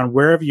around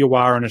wherever you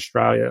are in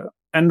Australia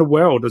and the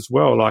world as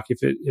well. Like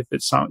if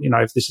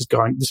this is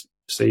going,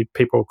 see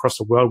people across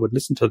the world would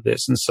listen to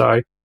this. And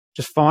so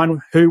just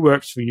find who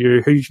works for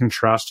you, who you can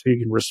trust, who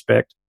you can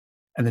respect,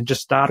 and then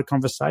just start a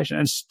conversation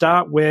and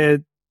start where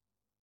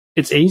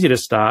it's easy to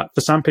start. For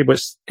some people,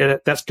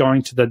 that's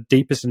going to the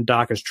deepest and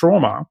darkest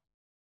trauma.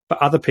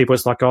 For other people,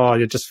 it's like, oh,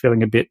 you're just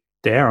feeling a bit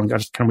down.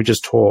 Can we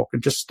just talk?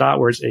 And just start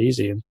where it's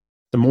easy. And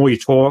the more you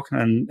talk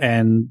and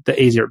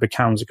the easier it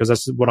becomes, because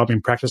that's what I've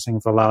been practicing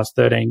for the last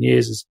 13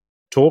 years is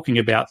talking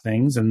about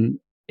things. And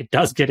it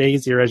does get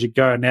easier as you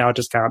go. Now I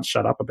just can't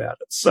shut up about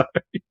it. So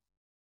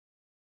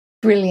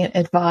brilliant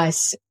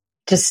advice.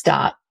 Just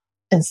start.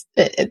 And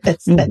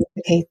that's the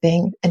key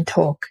thing, and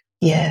talk.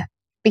 Yeah.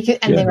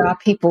 There are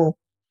people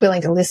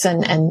willing to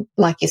listen and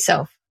like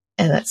yourself.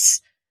 And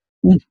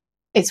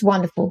it's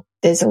wonderful.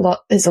 There's a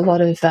lot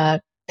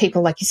of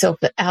people like yourself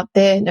that out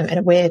there, no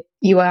matter where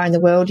you are in the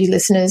world, you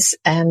listeners,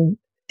 and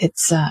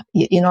it's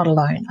you're not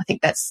alone. I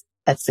think that's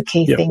the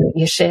key thing that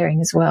you're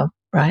sharing as well,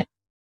 right?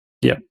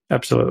 Yeah,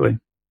 absolutely.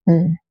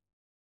 Mm.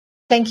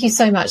 Thank you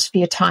so much for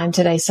your time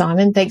today,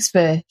 Simon. Thanks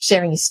for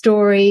sharing your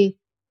story,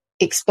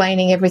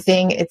 explaining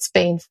everything. It's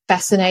been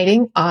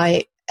fascinating.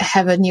 I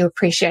have a new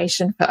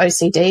appreciation for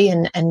OCD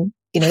and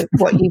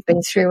what you've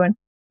been through and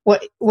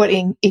what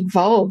it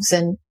involves.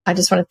 And I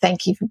just want to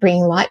thank you for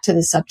bringing light to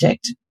the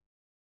subject.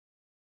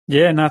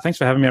 Yeah, no, thanks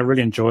for having me. I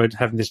really enjoyed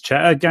having this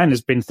chat. Again,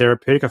 it's been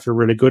therapeutic. I feel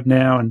really good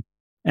now.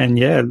 And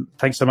yeah,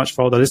 thanks so much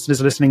for all the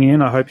listeners listening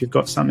in. I hope you've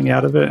got something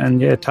out of it.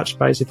 And yeah, touch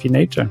base if you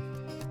need to.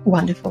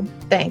 Wonderful.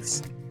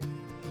 Thanks.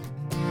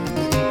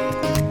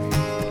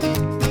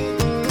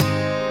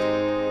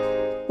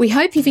 We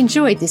hope you've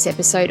enjoyed this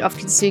episode of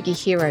Kintsugi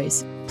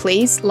Heroes.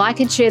 Please like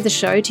and share the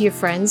show to your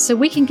friends so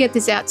we can get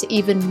this out to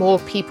even more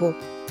people.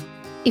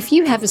 If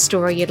you have a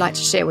story you'd like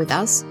to share with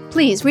us,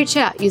 please reach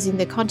out using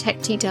the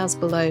contact details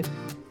below.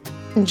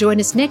 And join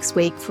us next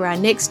week for our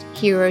next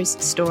hero's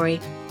story.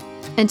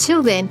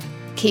 Until then,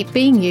 keep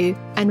being you,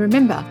 and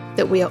remember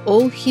that we are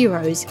all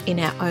heroes in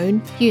our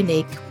own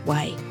unique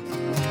way.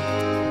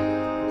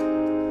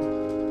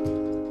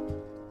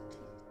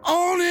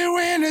 Only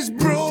when it's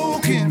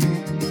broken.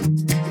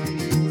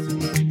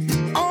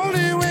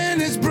 Only when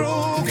it's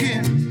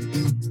broken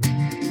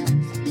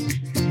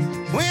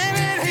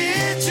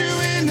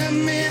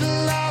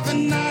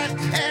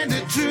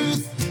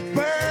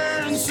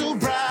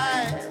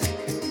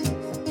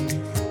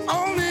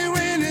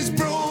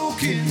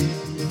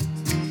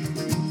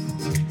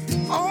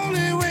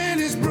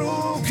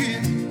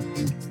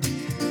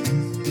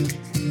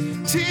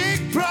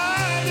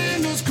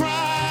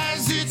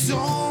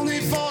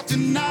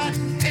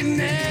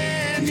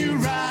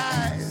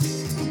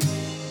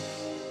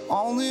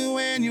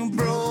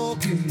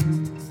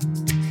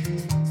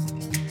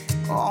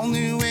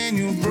Only when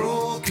you're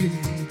broken.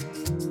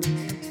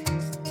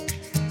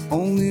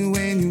 Only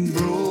when you're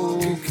broken.